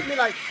to script me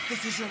like,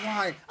 this is your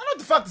line. I don't know what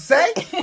the fuck to say.